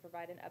 Taylor to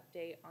provide an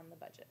update on the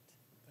budget.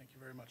 Thank you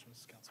very much,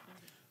 Mrs. Council.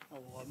 I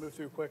will move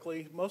through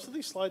quickly. Most of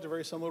these slides are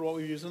very similar to what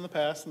we've used in the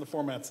past, and the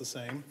format's the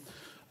same.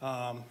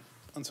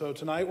 And so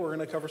tonight, we're going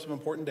to cover some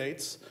important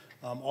dates.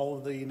 All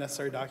of the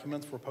necessary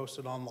documents were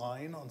posted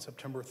online on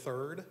September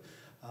 3rd,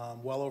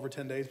 well over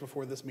 10 days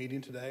before this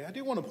meeting today. I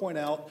do want to point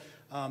out,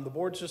 the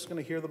board's just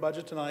going to hear the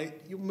budget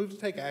tonight. You move to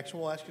take action.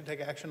 We'll ask you to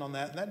take action on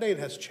that. And that date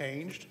has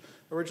changed.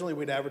 Originally,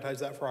 we'd advertised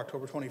that for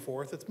October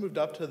 24th. It's moved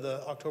up to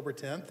the October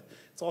 10th.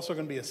 It's also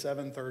going to be a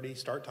 7:30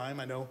 start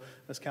time. I know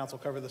Ms. Council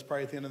covered this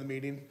probably at the end of the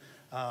meeting,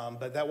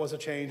 but that was a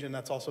change, and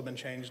that's also been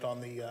changed on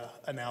the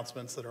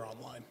announcements that are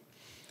online.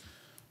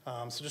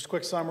 So just a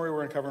quick summary, we're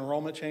going to cover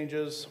enrollment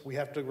changes. We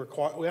have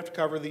to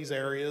cover these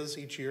areas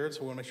each year, so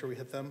we want to make sure we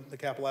hit them. The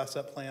capital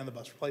asset plan, the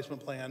bus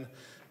replacement plan,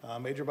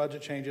 major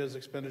budget changes,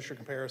 expenditure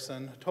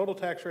comparison, total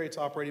tax rates,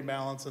 operating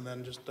balance, and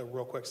then just a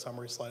real quick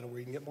summary slide where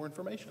you can get more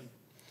information.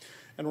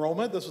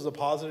 Enrollment, this was a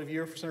positive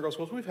year for Center Grove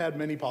Schools. We've had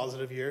many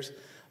positive years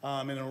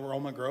in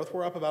enrollment growth.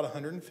 We're up about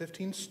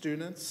 115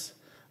 students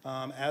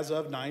as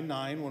of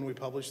 9/9 when we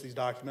published these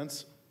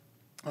documents.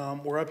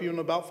 We're up even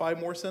about 5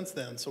 more since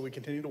then, so we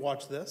continue to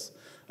watch this.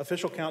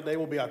 Official count day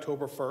will be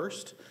October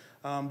 1st.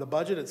 The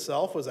budget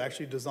itself was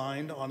actually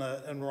designed on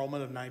an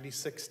enrollment of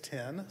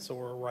 9610, so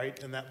we're right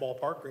in that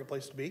ballpark, great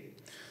place to be.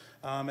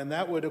 And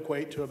that would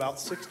equate to about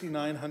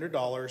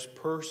 $6,900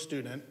 per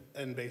student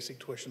in basic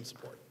tuition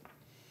support.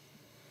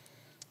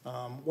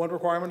 One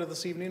requirement of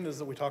this evening is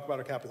that we talk about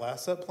a capital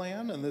asset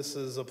plan, and this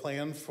is a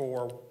plan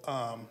for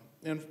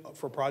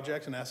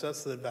projects and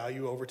assets that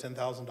value over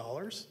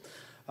 $10,000.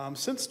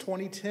 Since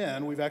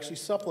 2010, we've actually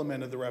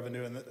supplemented the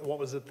revenue in what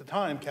was at the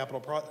time Capital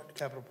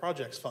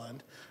Projects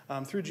Fund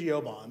through GO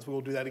bonds. We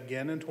will do that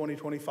again in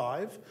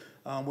 2025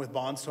 with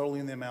bonds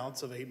totaling the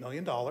amounts of $8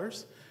 million,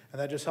 and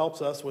that just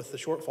helps us with the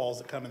shortfalls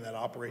that come in that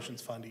operations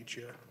fund each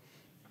year.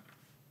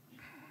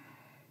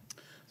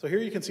 So here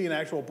you can see an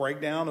actual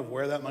breakdown of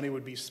where that money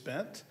would be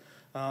spent.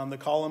 The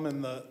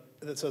column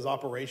that says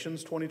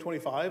Operations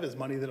 2025 is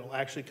money that will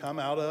actually come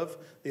out of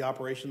the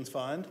Operations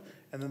Fund.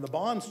 And then the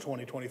Bonds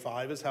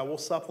 2025 is how we'll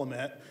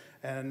supplement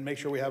and make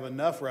sure we have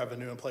enough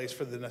revenue in place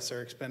for the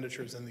necessary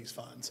expenditures in these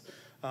funds.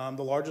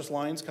 The largest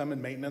lines come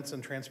in maintenance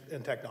and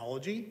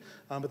technology,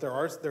 but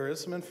there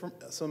is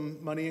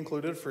some money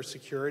included for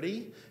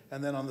security.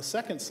 And then on the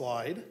second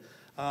slide,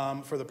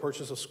 for the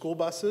purchase of school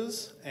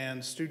buses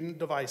and student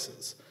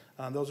devices.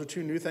 Those are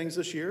 2 new things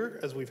this year,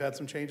 as we've had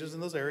some changes in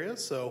those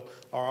areas. So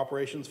our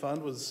operations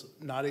fund was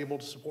not able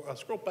to support,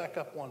 scroll back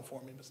up one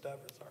for me, Ms. Dever,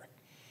 sorry.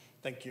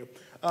 Thank you.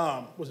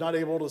 Was not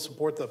able to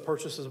support the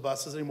purchases of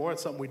buses anymore.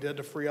 It's something we did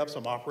to free up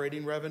some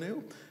operating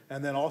revenue.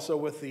 And then also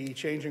with the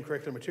change in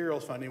curriculum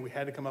materials funding, we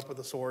had to come up with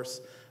a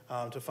source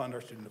to fund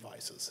our student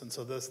devices. And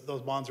so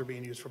those bonds are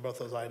being used for both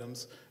those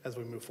items as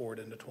we move forward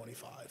into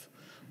 25.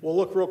 We'll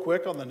look real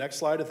quick on the next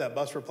slide at that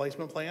bus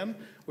replacement plan.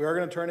 We are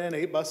going to turn in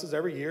 8 buses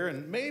every year,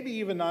 and maybe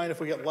even 9 if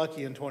we get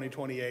lucky in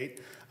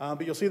 2028.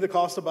 But you'll see the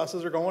cost of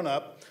buses are going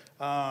up.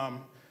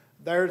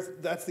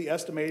 That's the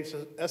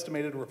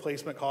estimated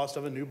replacement cost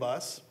of a new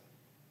bus.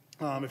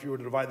 If you were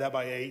to divide that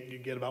by 8,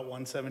 you'd get about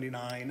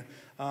 $179.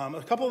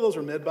 A couple of those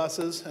are mid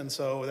buses, and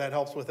so that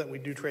helps with it. We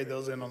do trade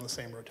those in on the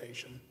same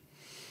rotation.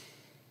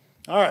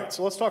 All right,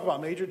 so let's talk about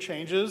major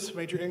changes,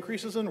 major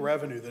increases in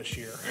revenue this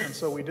year. And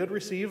so we did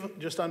receive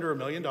just under $1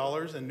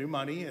 million in new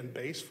money in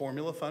base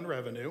formula fund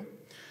revenue.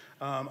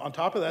 On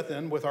top of that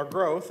then, with our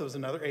growth, there was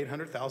another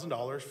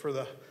 $800,000 for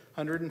the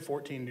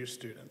 114 new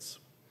students.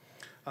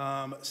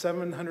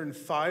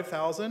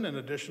 $705,000 in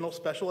additional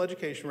special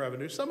education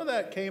revenue. Some of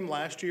that came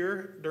last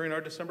year during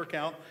our December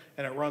count,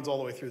 and it runs all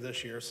the way through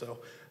this year. So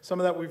some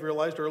of that we've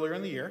realized earlier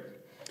in the year.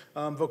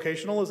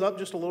 Vocational is up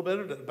just a little bit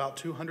at about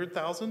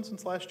 $200,000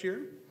 since last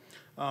year.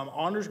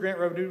 Honors grant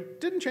revenue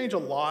didn't change a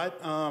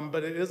lot,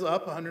 but it is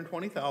up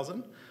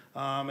 $120,000,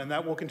 and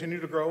that will continue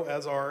to grow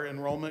as our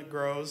enrollment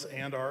grows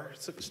and our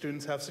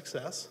students have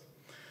success.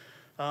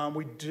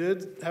 We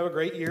did have a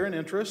great year in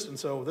interest, and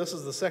so this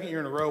is the second year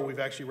in a row we've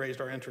actually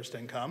raised our interest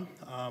income.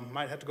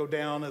 Might have to go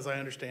down, as I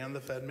understand. The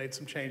Fed made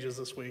some changes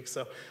this week,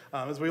 so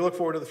as we look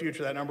forward to the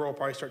future, that number will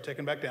probably start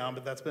ticking back down,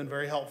 but that's been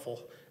very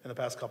helpful in the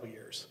past couple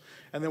years.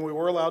 And then we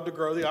were allowed to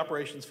grow the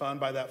operations fund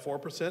by that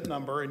 4%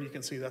 number, and you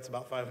can see that's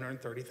about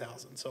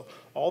 $530,000. So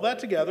all that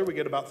together, we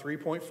get about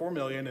 $3.4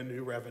 million in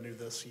new revenue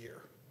this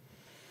year.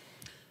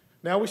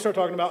 Now we start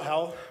talking about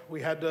how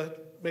we had to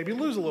maybe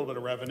lose a little bit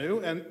of revenue.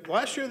 And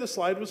last year, the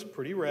slide was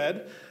pretty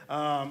red.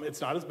 It's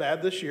not as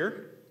bad this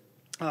year.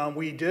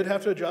 We did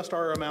have to adjust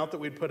our amount that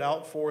we'd put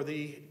out for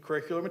the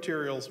curricular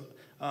materials.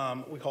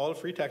 We call it a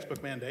free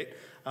textbook mandate.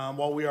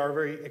 While we are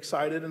very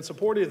excited and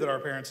supportive that our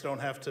parents don't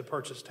have to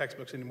purchase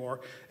textbooks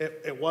anymore,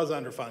 it was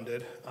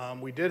underfunded.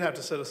 We did have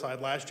to set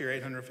aside last year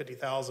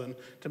 $850,000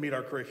 to meet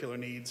our curricular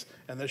needs,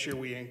 and this year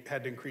we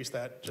had to increase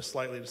that just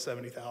slightly to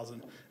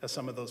 $70,000 as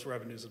some of those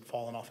revenues had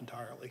fallen off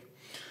entirely.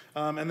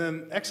 And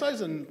then excise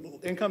and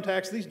income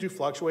tax, these do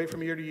fluctuate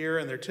from year to year,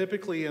 and they're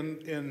typically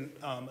in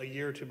a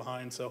year or two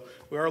behind. So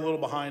we are a little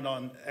behind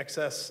on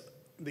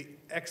the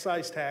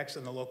excise tax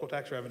and the local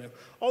tax revenue.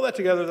 All that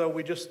together, though,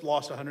 we just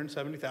lost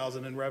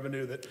 $170,000 in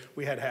revenue that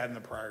we had in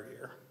the prior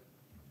year.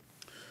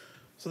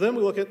 So then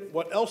we look at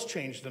what else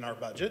changed in our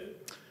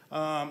budget.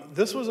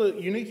 This was a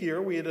unique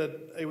year. We had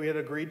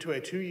agreed to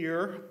a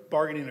 2-year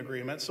bargaining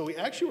agreement, so we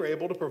actually were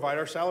able to provide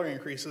our salary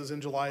increases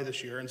in July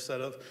this year instead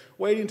of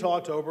waiting until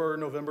October,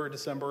 November,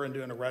 December, and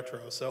doing a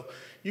retro. So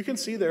you can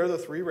see there the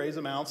 3 raise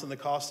amounts, and the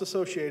cost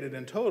associated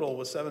in total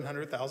was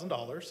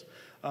 $700,000.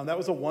 That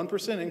was a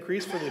 1%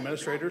 increase for the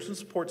administrators and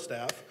support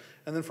staff,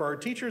 and then for our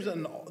teachers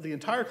and the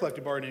entire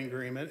collective bargaining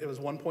agreement, it was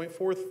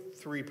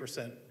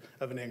 1.43%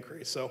 of an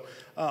increase. So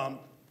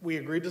we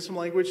agreed to some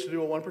language to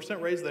do a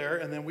 1% raise there,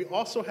 and then we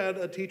also had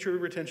a teacher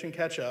retention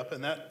catch-up,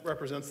 and that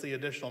represents the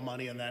additional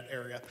money in that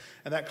area.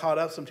 And that caught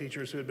up some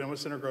teachers who had been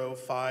with Center Grove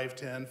 5,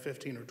 10,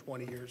 15, or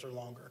 20 years or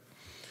longer.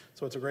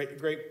 So it's a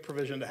great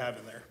provision to have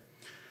in there.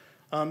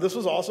 This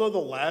was also the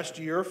last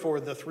year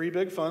for the 3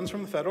 big funds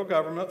from the federal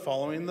government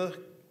following the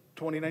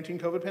 2019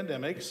 COVID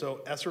pandemic,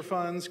 so ESSER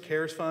funds,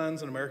 CARES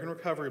funds, and American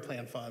Recovery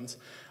Plan funds.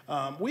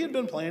 We had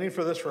been planning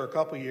for this for a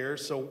couple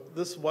years, so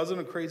this wasn't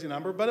a crazy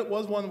number, but it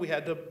was one we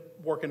had to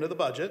work into the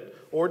budget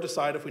or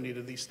decide if we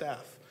needed these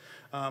staff.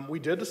 We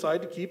did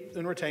decide to keep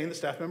and retain the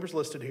staff members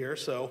listed here.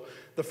 So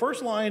the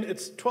first line,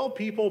 it's 12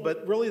 people,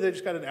 but really they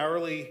just got an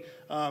hourly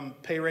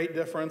pay rate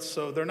difference.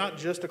 So they're not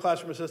just a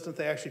classroom assistant,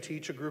 they actually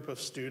teach a group of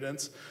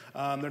students.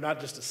 They're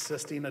not just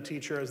assisting a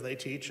teacher as they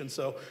teach. And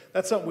so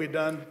that's something we've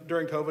done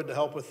during COVID to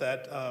help with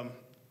that,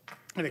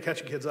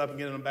 catching kids up and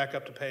getting them back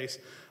up to pace.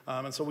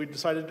 And so we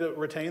decided to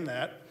retain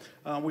that.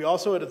 We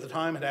also at the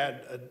time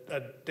had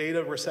a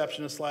data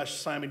receptionist /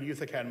 Simon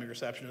Youth Academy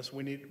receptionist.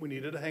 We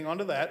needed to hang on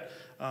to that.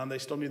 They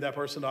still need that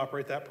person to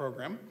operate that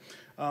program.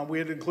 We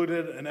had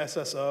included an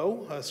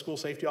SSO, a school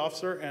safety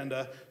officer, and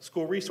a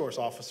school resource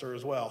officer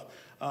as well,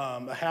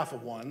 a half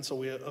of one. So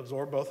we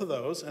absorbed both of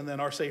those, and then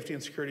our safety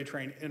and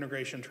security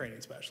integration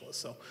training specialist.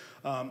 So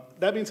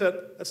that being said,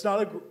 it's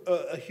not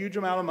a huge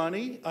amount of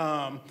money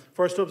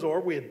for us to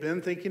absorb. We had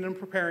been thinking and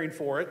preparing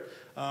for it.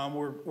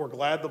 We're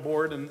glad the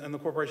board and the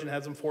corporation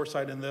had some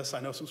foresight in this. I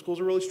know some schools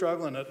are really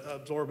struggling at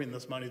absorbing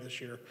this money this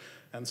year,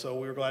 and so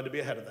we were glad to be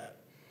ahead of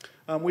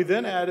that. We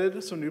then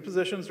added some new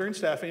positions during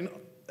staffing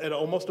at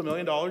almost $1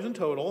 million in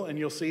total, and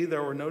you'll see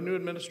there were no new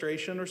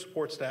administration or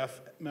support staff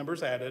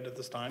members added at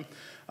this time,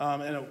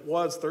 and it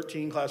was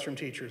 13 classroom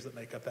teachers that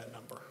make up that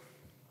number.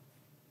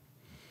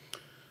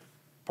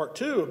 Part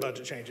 2 of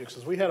budget changes,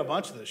 because we had a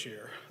bunch this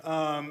year.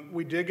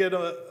 We did get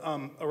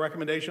a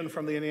recommendation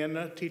from the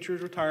Indiana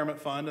Teachers Retirement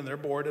Fund, and their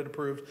board had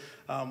approved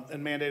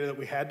and mandated that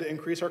we had to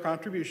increase our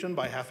contribution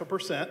by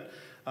 0.5%.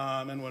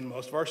 And when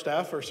most of our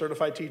staff are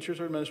certified teachers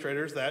or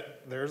administrators,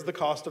 there's the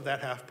cost of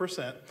that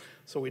 0.5%.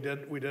 So we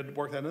did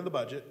work that into the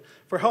budget.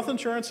 For health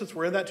insurance, since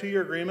we're in that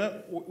 2-year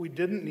agreement, we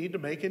didn't need to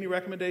make any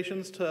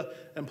recommendations to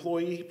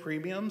employee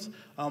premiums.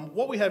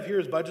 What we have here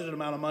is budgeted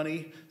amount of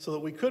money so that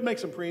we could make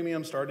some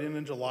premiums starting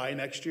in July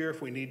next year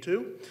if we need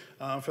to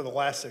for the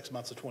last 6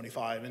 months of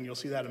 25, and you'll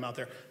see that amount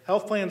there.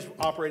 Health plan's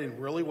operating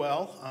really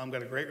well.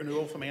 Got a great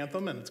renewal from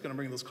Anthem, and it's going to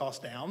bring those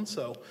costs down.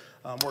 So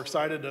we're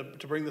excited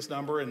to bring this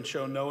number and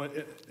show no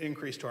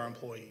increase to our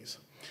employees.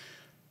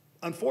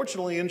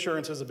 Unfortunately,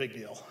 insurance is a big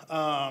deal.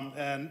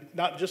 And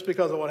not just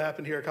because of what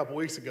happened here a couple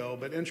weeks ago,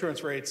 but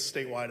insurance rates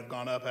statewide have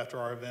gone up after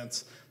our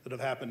events that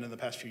have happened in the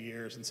past few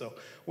years. And so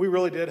we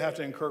really did have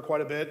to incur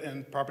quite a bit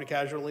in property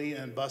casualty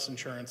and bus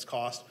insurance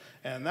cost.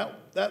 And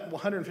that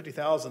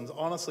 $150,000 is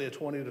honestly a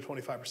 20 to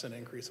 25%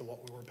 increase of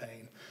what we were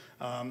paying.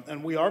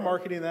 And we are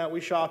marketing that, we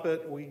shop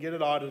it, we get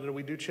it audited,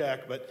 we do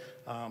check, but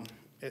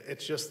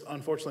it's just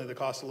unfortunately the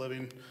cost of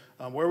living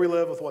where we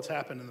live with what's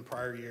happened in the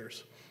prior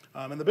years.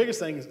 And the biggest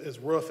thing is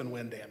roof and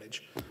wind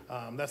damage.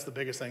 That's the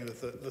biggest thing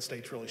that the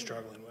state's really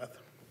struggling with.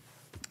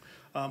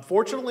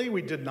 Fortunately,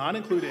 we did not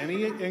include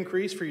any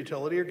increase for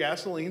utility or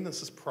gasoline.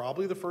 This is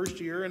probably the first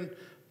year in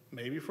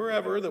maybe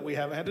forever that we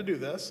haven't had to do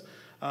this.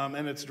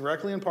 And it's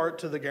directly in part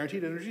to the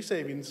Guaranteed Energy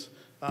Savings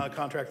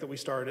contract that we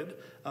started.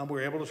 We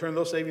were able to turn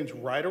those savings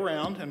right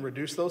around and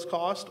reduce those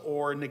costs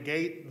or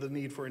negate the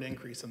need for an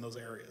increase in those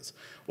areas.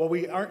 While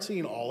we aren't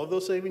seeing all of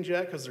those savings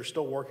yet because they're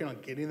still working on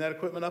getting that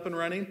equipment up and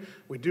running,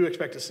 we do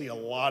expect to see a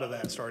lot of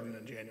that starting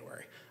in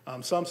January.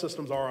 Some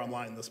systems are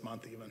online this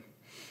month even.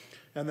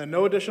 And then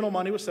no additional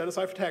money was set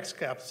aside for tax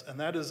caps, and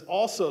that is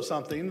also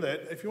something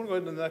that, if you want to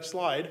go to the next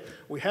slide,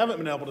 we haven't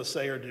been able to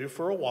say or do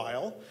for a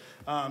while.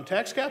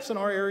 Tax caps in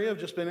our area have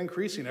just been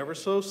increasing ever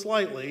so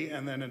slightly,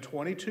 and then in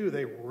 22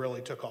 they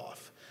really took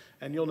off.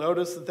 And you'll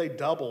notice that they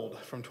doubled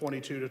from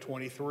 22 to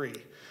 23.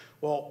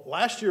 Well,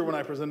 last year when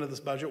I presented this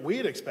budget, we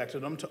had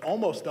expected them to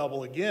almost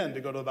double again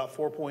to go to about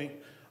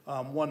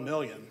 4.1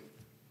 million.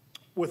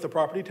 With the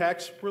property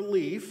tax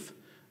relief,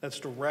 that's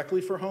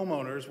directly for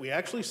homeowners, we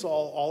actually saw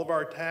all of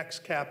our tax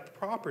capped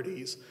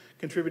properties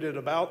contributed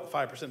about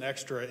 5%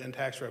 extra in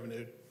tax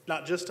revenue,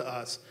 not just to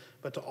us,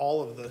 but to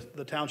all of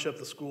the township,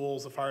 the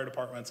schools, the fire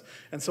departments.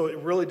 And so it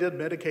really did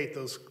mitigate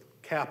those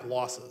cap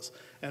losses.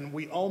 And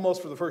we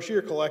almost, for the first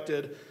year,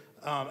 collected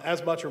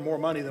as much or more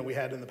money than we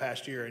had in the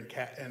past year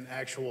in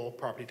actual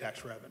property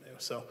tax revenue.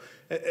 So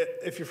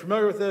if you're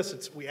familiar with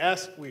this, we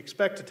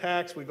expect to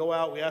tax, we go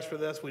out, we ask for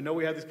this, we know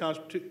we have these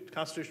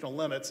constitutional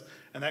limits,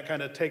 and that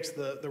kind of takes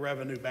the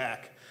revenue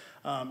back.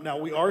 Now,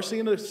 we are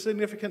seeing a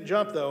significant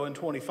jump, though, in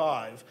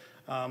 25.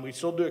 We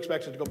still do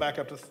expect it to go back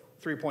up to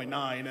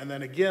 3.9, and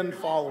then again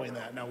following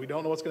that. Now, we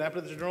don't know what's going to happen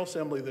at the General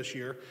Assembly this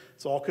year,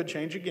 so all could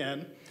change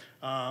again.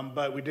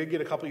 But we did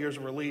get a couple years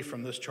of relief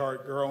from this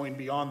chart growing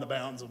beyond the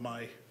bounds of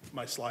my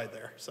slide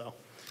there. So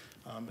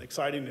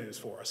exciting news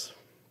for us.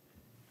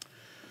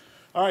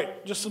 All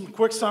right, just some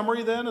quick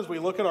summary then as we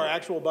look at our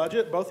actual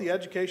budget. Both the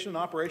Education and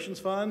Operations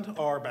Fund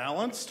are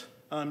balanced.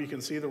 You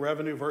can see the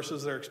revenue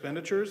versus their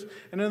expenditures.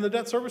 And in the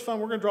Debt Service Fund,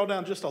 we're going to draw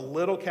down just a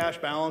little cash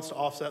balance to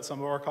offset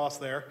some of our costs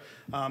there.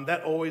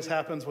 That always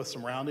happens with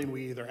some rounding.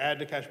 We either add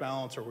to cash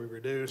balance or we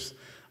reduce.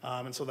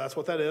 And so that's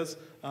what that is.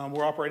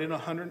 We're operating a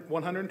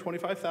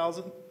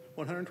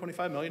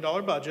 $125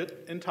 million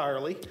budget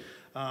entirely,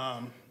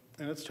 and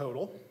it's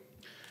total.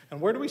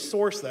 And where do we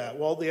source that?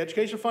 Well, the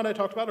Education Fund I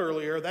talked about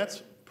earlier,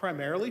 that's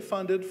primarily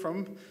funded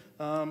from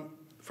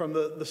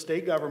the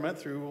state government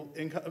through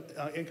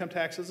income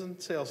taxes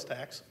and sales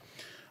tax.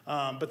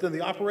 But then the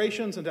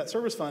Operations and Debt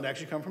Service Fund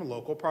actually come from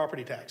local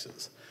property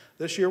taxes.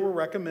 This year we're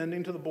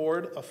recommending to the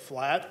board a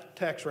flat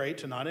tax rate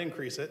to not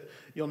increase it.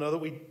 You'll know that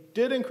we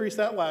did increase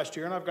that last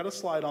year, and I've got a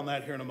slide on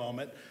that here in a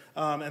moment.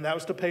 And that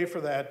was to pay for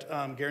that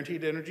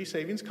Guaranteed Energy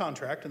Savings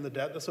contract and the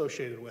debt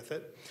associated with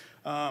it.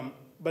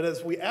 But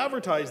as we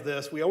advertise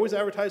this, we always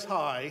advertise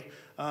high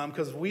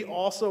because we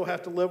also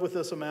have to live with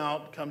this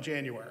amount come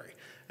January.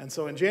 And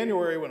so in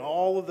January, when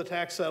all of the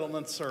tax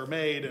settlements are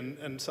made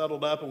and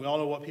settled up, and we all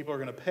know what people are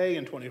going to pay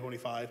in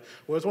 2025,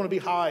 we always want to be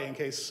high in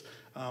case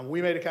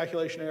we made a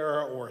calculation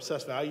error or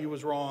assessed value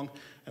was wrong.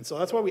 And so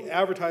that's why we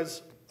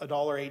advertise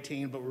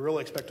 $1.18, but we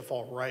really expect to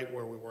fall right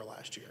where we were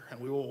last year. And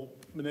we will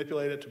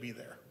manipulate it to be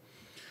there.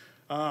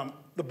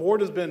 The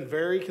board has been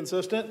very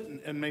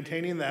consistent in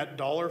maintaining that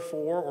 $1.04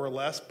 or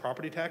less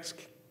property tax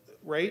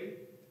rate.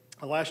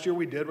 Last year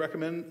we did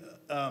recommend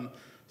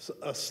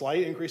a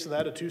slight increase of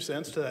that of 2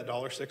 cents to that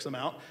 $1.06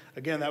 amount.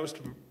 Again, that was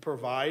to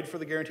provide for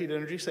the Guaranteed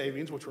Energy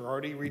Savings, which we're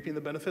already reaping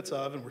the benefits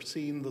of, and we're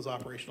seeing those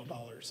operational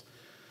dollars.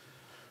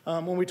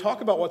 When we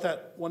talk about what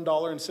that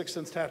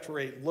 $1.06 tax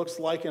rate looks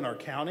like in our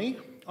county,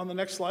 on the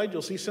next slide,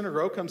 you'll see Center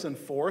Grove comes in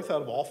 4th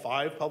out of all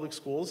 5 public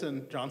schools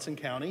in Johnson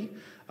County.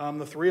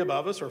 The 3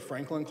 above us are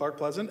Franklin, Clark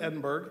Pleasant,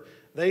 Edinburgh.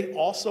 They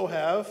also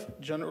have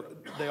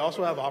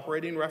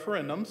operating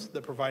referendums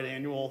that provide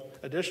annual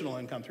additional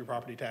income through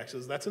property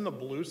taxes. That's in the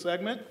blue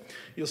segment.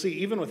 You'll see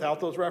even without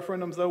those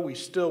referendums, though, we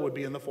still would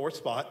be in the 4th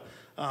spot.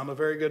 A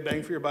very good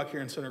bang for your buck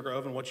here in Center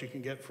Grove and what you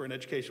can get for an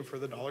education for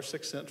the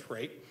 $1.06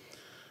 rate.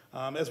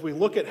 As we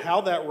look at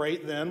how that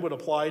rate then would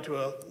apply to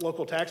a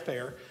local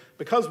taxpayer,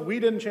 because we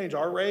didn't change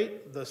our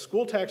rate, the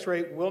school tax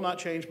rate will not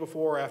change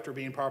before or after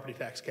being property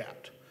tax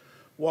capped.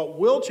 What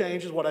will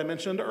change is what I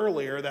mentioned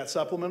earlier, that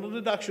supplemental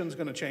deduction is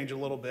going to change a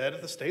little bit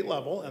at the state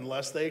level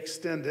unless they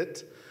extend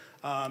it.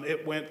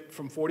 It went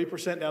from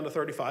 40% down to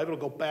 35. It'll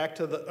go back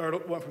to or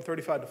it went from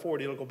 35 to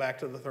 40. It'll go back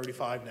to the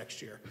 35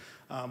 next year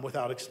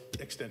without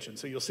extension.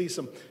 So you'll see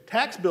some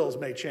tax bills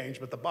may change,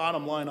 but the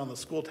bottom line on the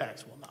school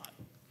tax will not.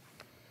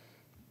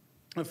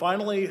 And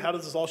finally, how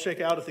does this all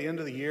shake out at the end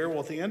of the year? Well,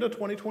 at the end of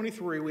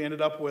 2023, we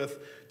ended up with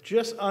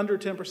just under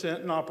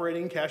 10% in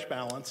operating cash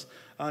balance.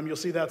 You'll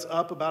see that's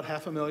up about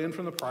 $500,000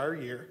 from the prior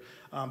year.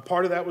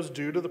 Part of that was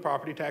due to the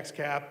property tax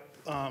cap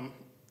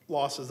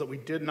losses that we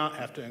did not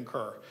have to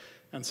incur.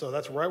 And so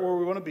that's right where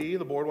we want to be.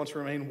 The board wants to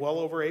remain well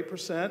over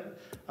 8%.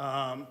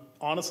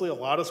 Honestly, a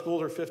lot of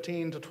schools are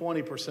 15 to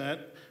 20%,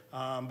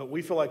 but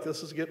we feel like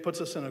this puts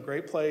us in a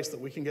great place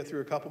that we can get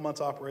through a couple months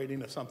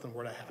operating if something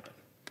were to happen.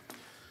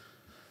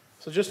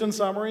 So just in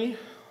summary,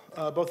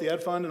 both the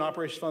ed fund and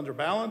operations funds are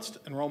balanced.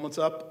 Enrollment's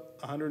up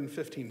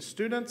 115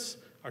 students.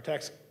 Our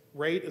tax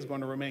rate is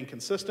going to remain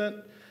consistent.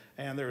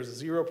 And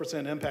there's a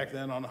 0% impact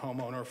then on the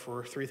homeowner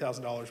for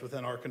 $3,000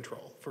 within our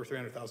control, for a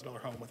 $300,000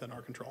 home within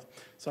our control.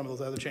 Some of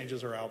those other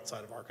changes are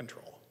outside of our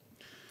control.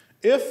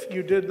 If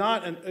you did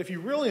not, and if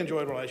you really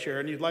enjoyed what I shared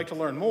and you'd like to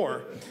learn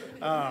more,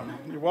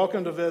 you're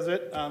welcome to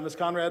visit. Ms.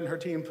 Conrad and her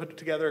team put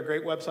together a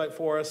great website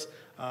for us.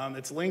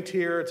 It's linked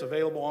here. It's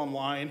available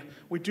online.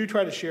 We do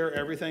try to share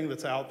everything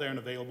that's out there and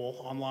available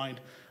online,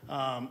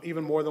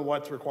 even more than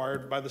what's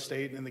required by the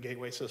state and the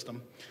gateway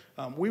system.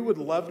 We would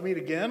love to meet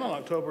again on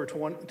October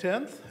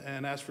 10th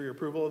and ask for your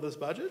approval of this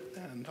budget.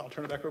 And I'll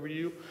turn it back over to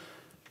you,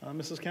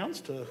 Mrs. Counts,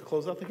 to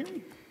close out the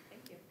hearing.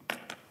 Thank you.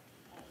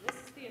 This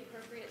is the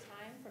appropriate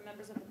time for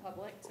members of the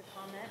public to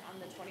comment on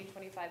the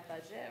 2025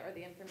 budget or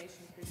the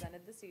information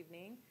presented this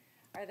evening.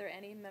 Are there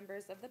any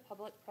members of the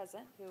public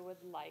present who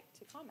would like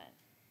to comment?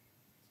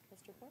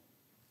 Mr. Thorpe?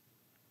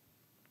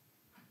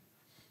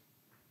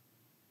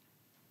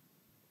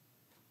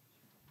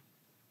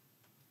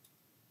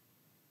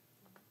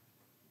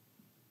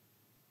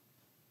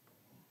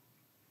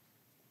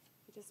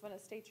 You just want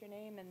to state your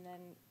name and then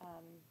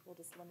we'll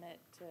just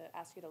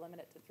ask you to limit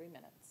it to 3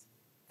 minutes.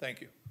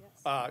 Thank you.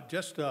 Yes.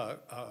 Just a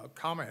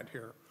comment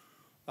here.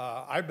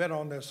 I've been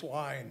on this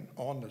line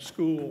on the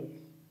school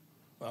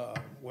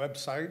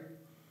website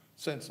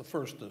since the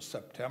 1st of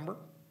September,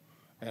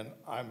 and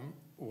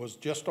was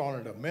just on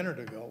it a minute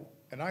ago,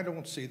 and I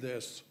don't see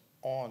this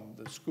on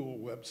the school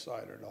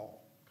website at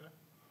all.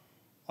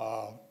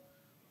 Okay.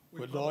 We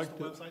Would published like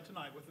the to, website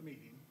tonight with the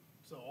meeting,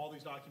 so all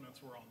these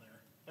documents were on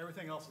there.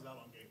 Everything else is out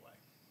on Gateway.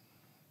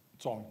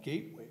 it's on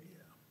Gateway. Yeah.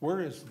 And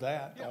where is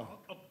that? Yeah, I'll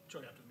show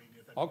you after the meeting.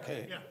 If that'd be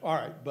Okay, better. all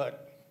right,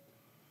 but,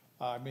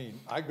 I mean,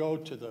 I go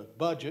to the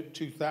budget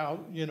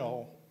 2000,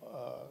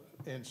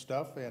 and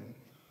stuff, and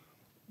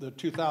the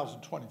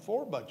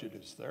 2024 budget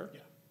is there, Yeah.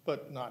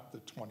 but not the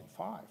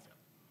 25.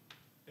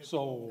 It,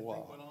 So, I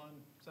think went on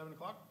 7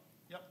 o'clock?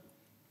 Yep.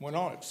 went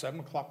on at 7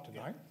 o'clock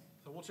tonight?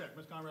 So we'll check.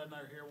 Ms. Conrad and I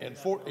are here. We'll And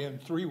be happy to in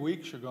 3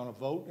 weeks, you're gonna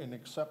vote and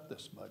accept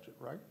this budget,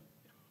 right?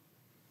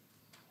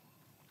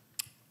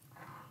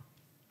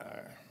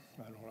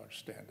 I don't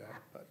understand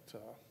that, but,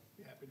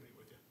 be happy to meet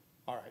with you.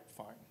 all right,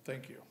 fine,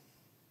 thank you.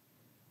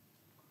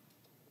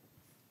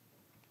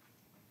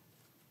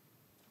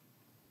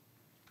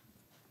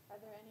 Are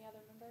there any other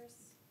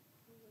members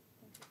who would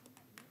think of them?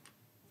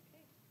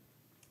 Okay.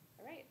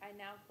 All right, I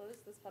now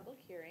close this public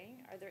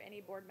hearing. Are there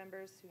any board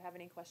members who have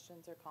any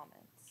questions or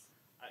comments?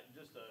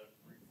 Just a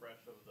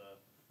refresh of the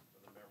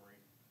memory.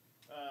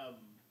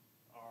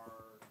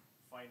 Our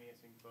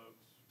financing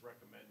folks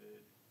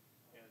recommended,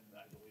 and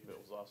I believe it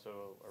was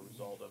also a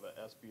result of a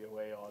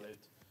SBOA audit,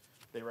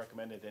 they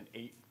recommended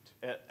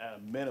at a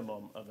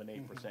minimum of an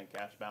 8%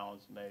 cash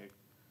balance, and they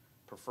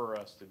prefer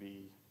us to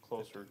be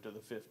closer to the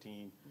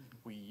 15.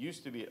 We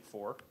used to be at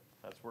 4.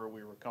 That's where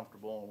we were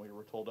comfortable, and we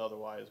were told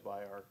otherwise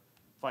by our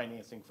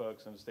financing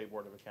folks and the State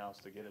Board of Accounts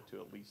to get it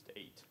to at least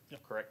 8,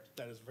 Yep. correct?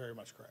 That is very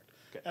much correct.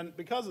 Okay. And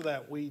because of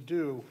that, we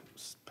do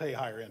pay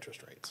higher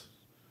interest rates.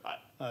 Right.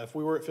 If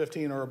we were at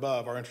 15 or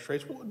above, our interest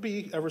rates would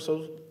be ever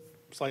so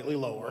slightly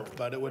lower,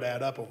 but it would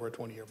add up over a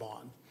 20-year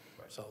bond.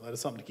 Right. So that is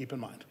something to keep in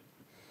mind.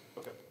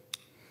 Okay.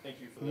 Thank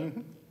you for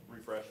the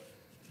refresh.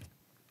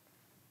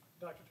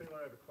 Dr. Taylor,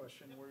 I have a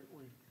question.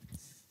 We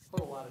put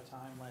a lot of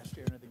time last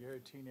year into the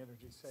teen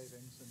energy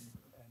savings and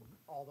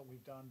all that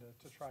we've done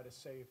to try to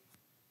save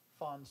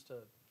funds to,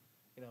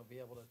 be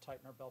able to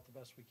tighten our belt the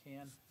best we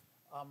can.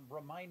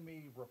 Remind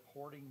me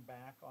reporting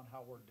back on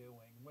how we're doing.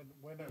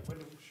 When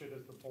should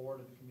the board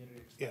and the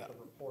community expect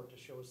a report to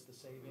show us the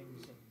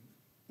savings and?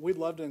 We'd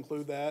love to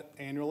include that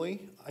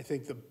annually. I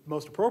think the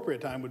most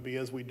appropriate time would be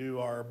as we do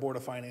our Board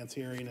of Finance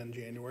hearing in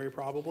January,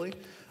 probably.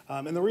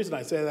 And the reason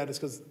I say that is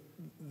because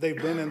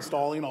they've been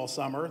installing all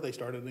summer. They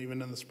started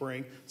even in the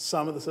spring.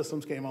 Some of the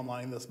systems came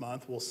online this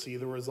month. We'll see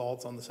the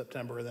results on the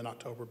September and then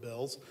October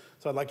bills.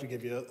 So I'd like to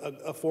give you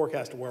a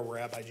forecast of where we're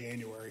at by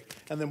January.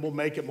 And then we'll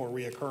make it more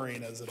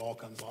reoccurring as it all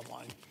comes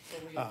online. So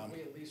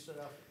we at least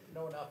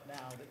know enough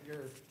now that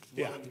you're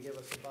willing to give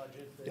us a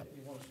budget that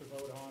you want us to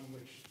vote on,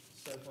 which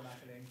says we're not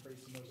going to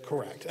increase in those areas.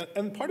 Correct.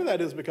 And part of that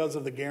is because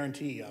of the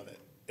guarantee of it.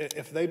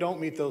 If they don't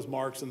meet those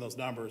marks and those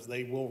numbers,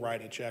 they will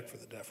write a check for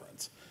the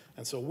difference.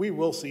 And so we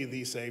will see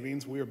these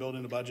savings. We are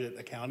building a budget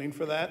accounting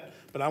for that,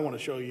 but I want to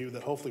show you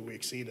that hopefully we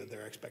exceeded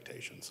their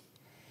expectations.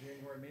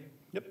 January meeting?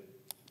 Yep,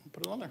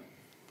 put it on there.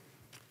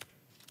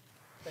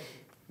 Thank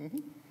you.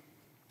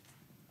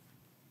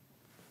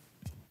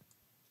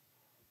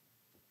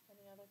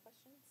 Any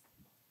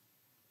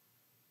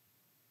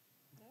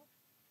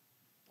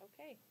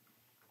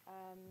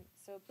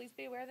So please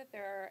be aware that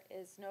there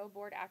is no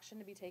board action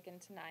to be taken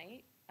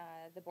tonight.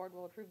 The board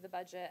will approve the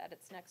budget at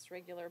its next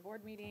regular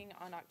board meeting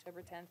on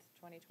October 10th,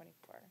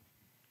 2024.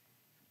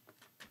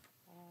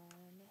 All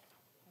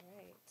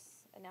right,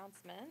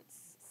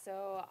 announcements.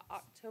 So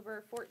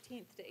October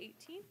 14th to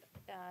 18th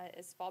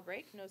is fall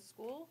break, no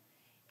school.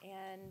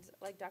 And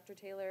like Dr.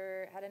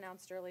 Taylor had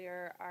announced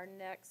earlier, our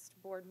next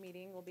board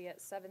meeting will be at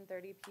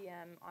 7:30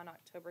 p.m. on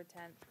October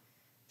 10th,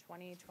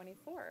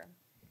 2024.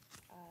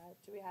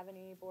 Do we have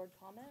any board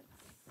comments?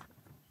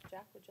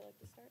 Jack, would you like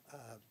to start?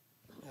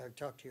 I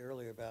talked to you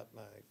earlier about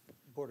my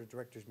Board of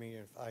Directors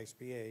meeting of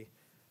ISBA.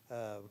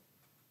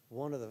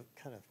 One of the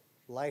kind of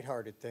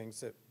lighthearted things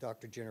that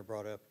Dr. Jenner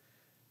brought up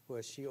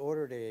was she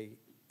ordered a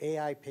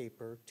AI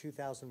paper,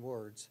 2,000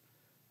 words,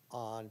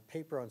 on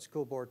paper on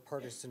school board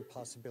partisan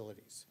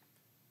possibilities.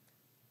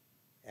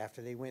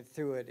 After they went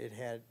through it, it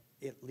had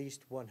at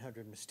least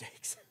 100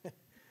 mistakes.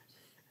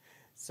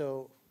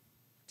 So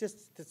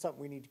just that's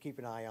something we need to keep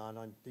an eye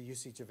on the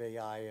usage of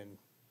AI and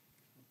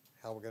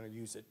how we're going to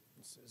use it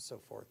and so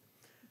forth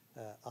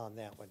on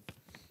that one.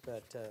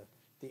 But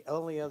the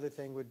only other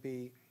thing would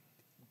be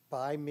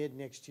by mid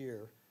next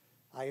year,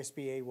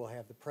 ISBA will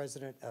have the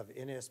president of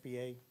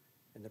NSBA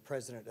and the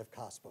president of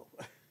COSPO.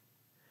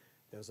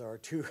 Those are our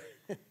two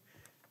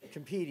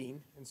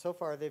competing, and so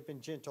far they've been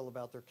gentle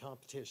about their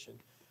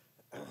competition.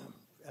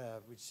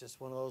 It's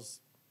just one of those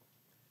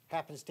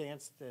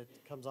happenstance that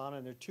comes on,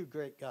 and they're two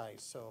great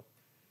guys, so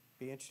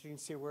be interesting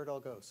to see where it all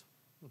goes.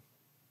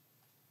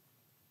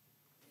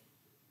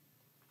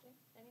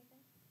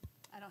 Anything?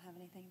 I don't have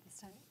anything at this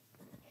time.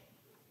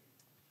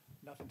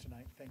 Nothing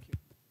tonight, thank you.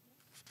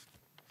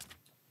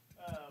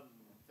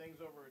 Things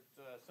over at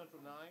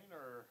Central 9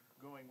 are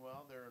going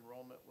well. Their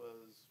enrollment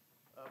was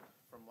up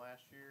from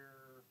last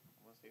year.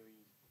 I want to say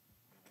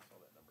I saw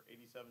that number,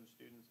 87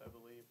 students, I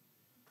believe.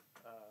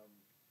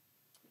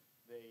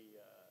 They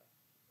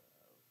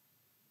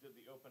did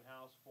the open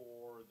house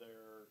for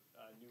their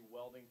new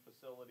welding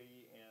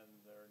facility and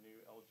their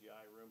new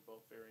LGI room,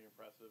 both very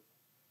impressive.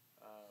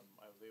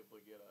 I was able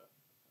to get a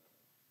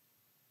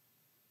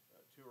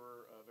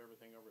tour of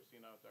everything over at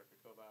C9 with Dr.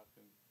 Kovac,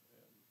 and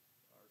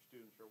our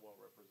students are well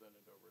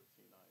represented over at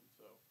C9.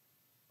 So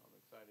I'm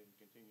excited to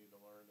continue to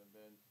learn. And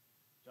then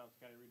Johnson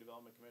County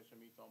Redevelopment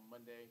Commission meets on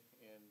Monday,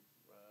 and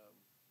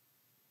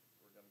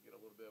we're going to get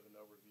a little bit of an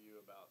overview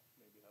about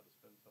maybe how to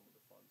spend some of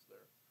the funds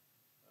there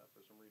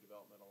for some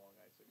redevelopment along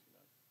I-69.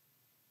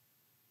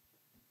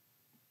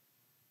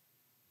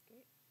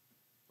 Great.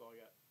 That's all I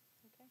got.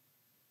 Okay.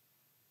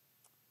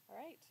 All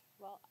right.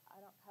 Well, I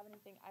don't have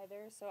anything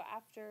either. So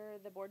after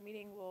the board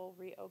meeting, we'll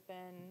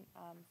reopen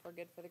for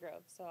Good for the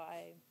Grove. So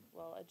I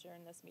will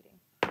adjourn this meeting.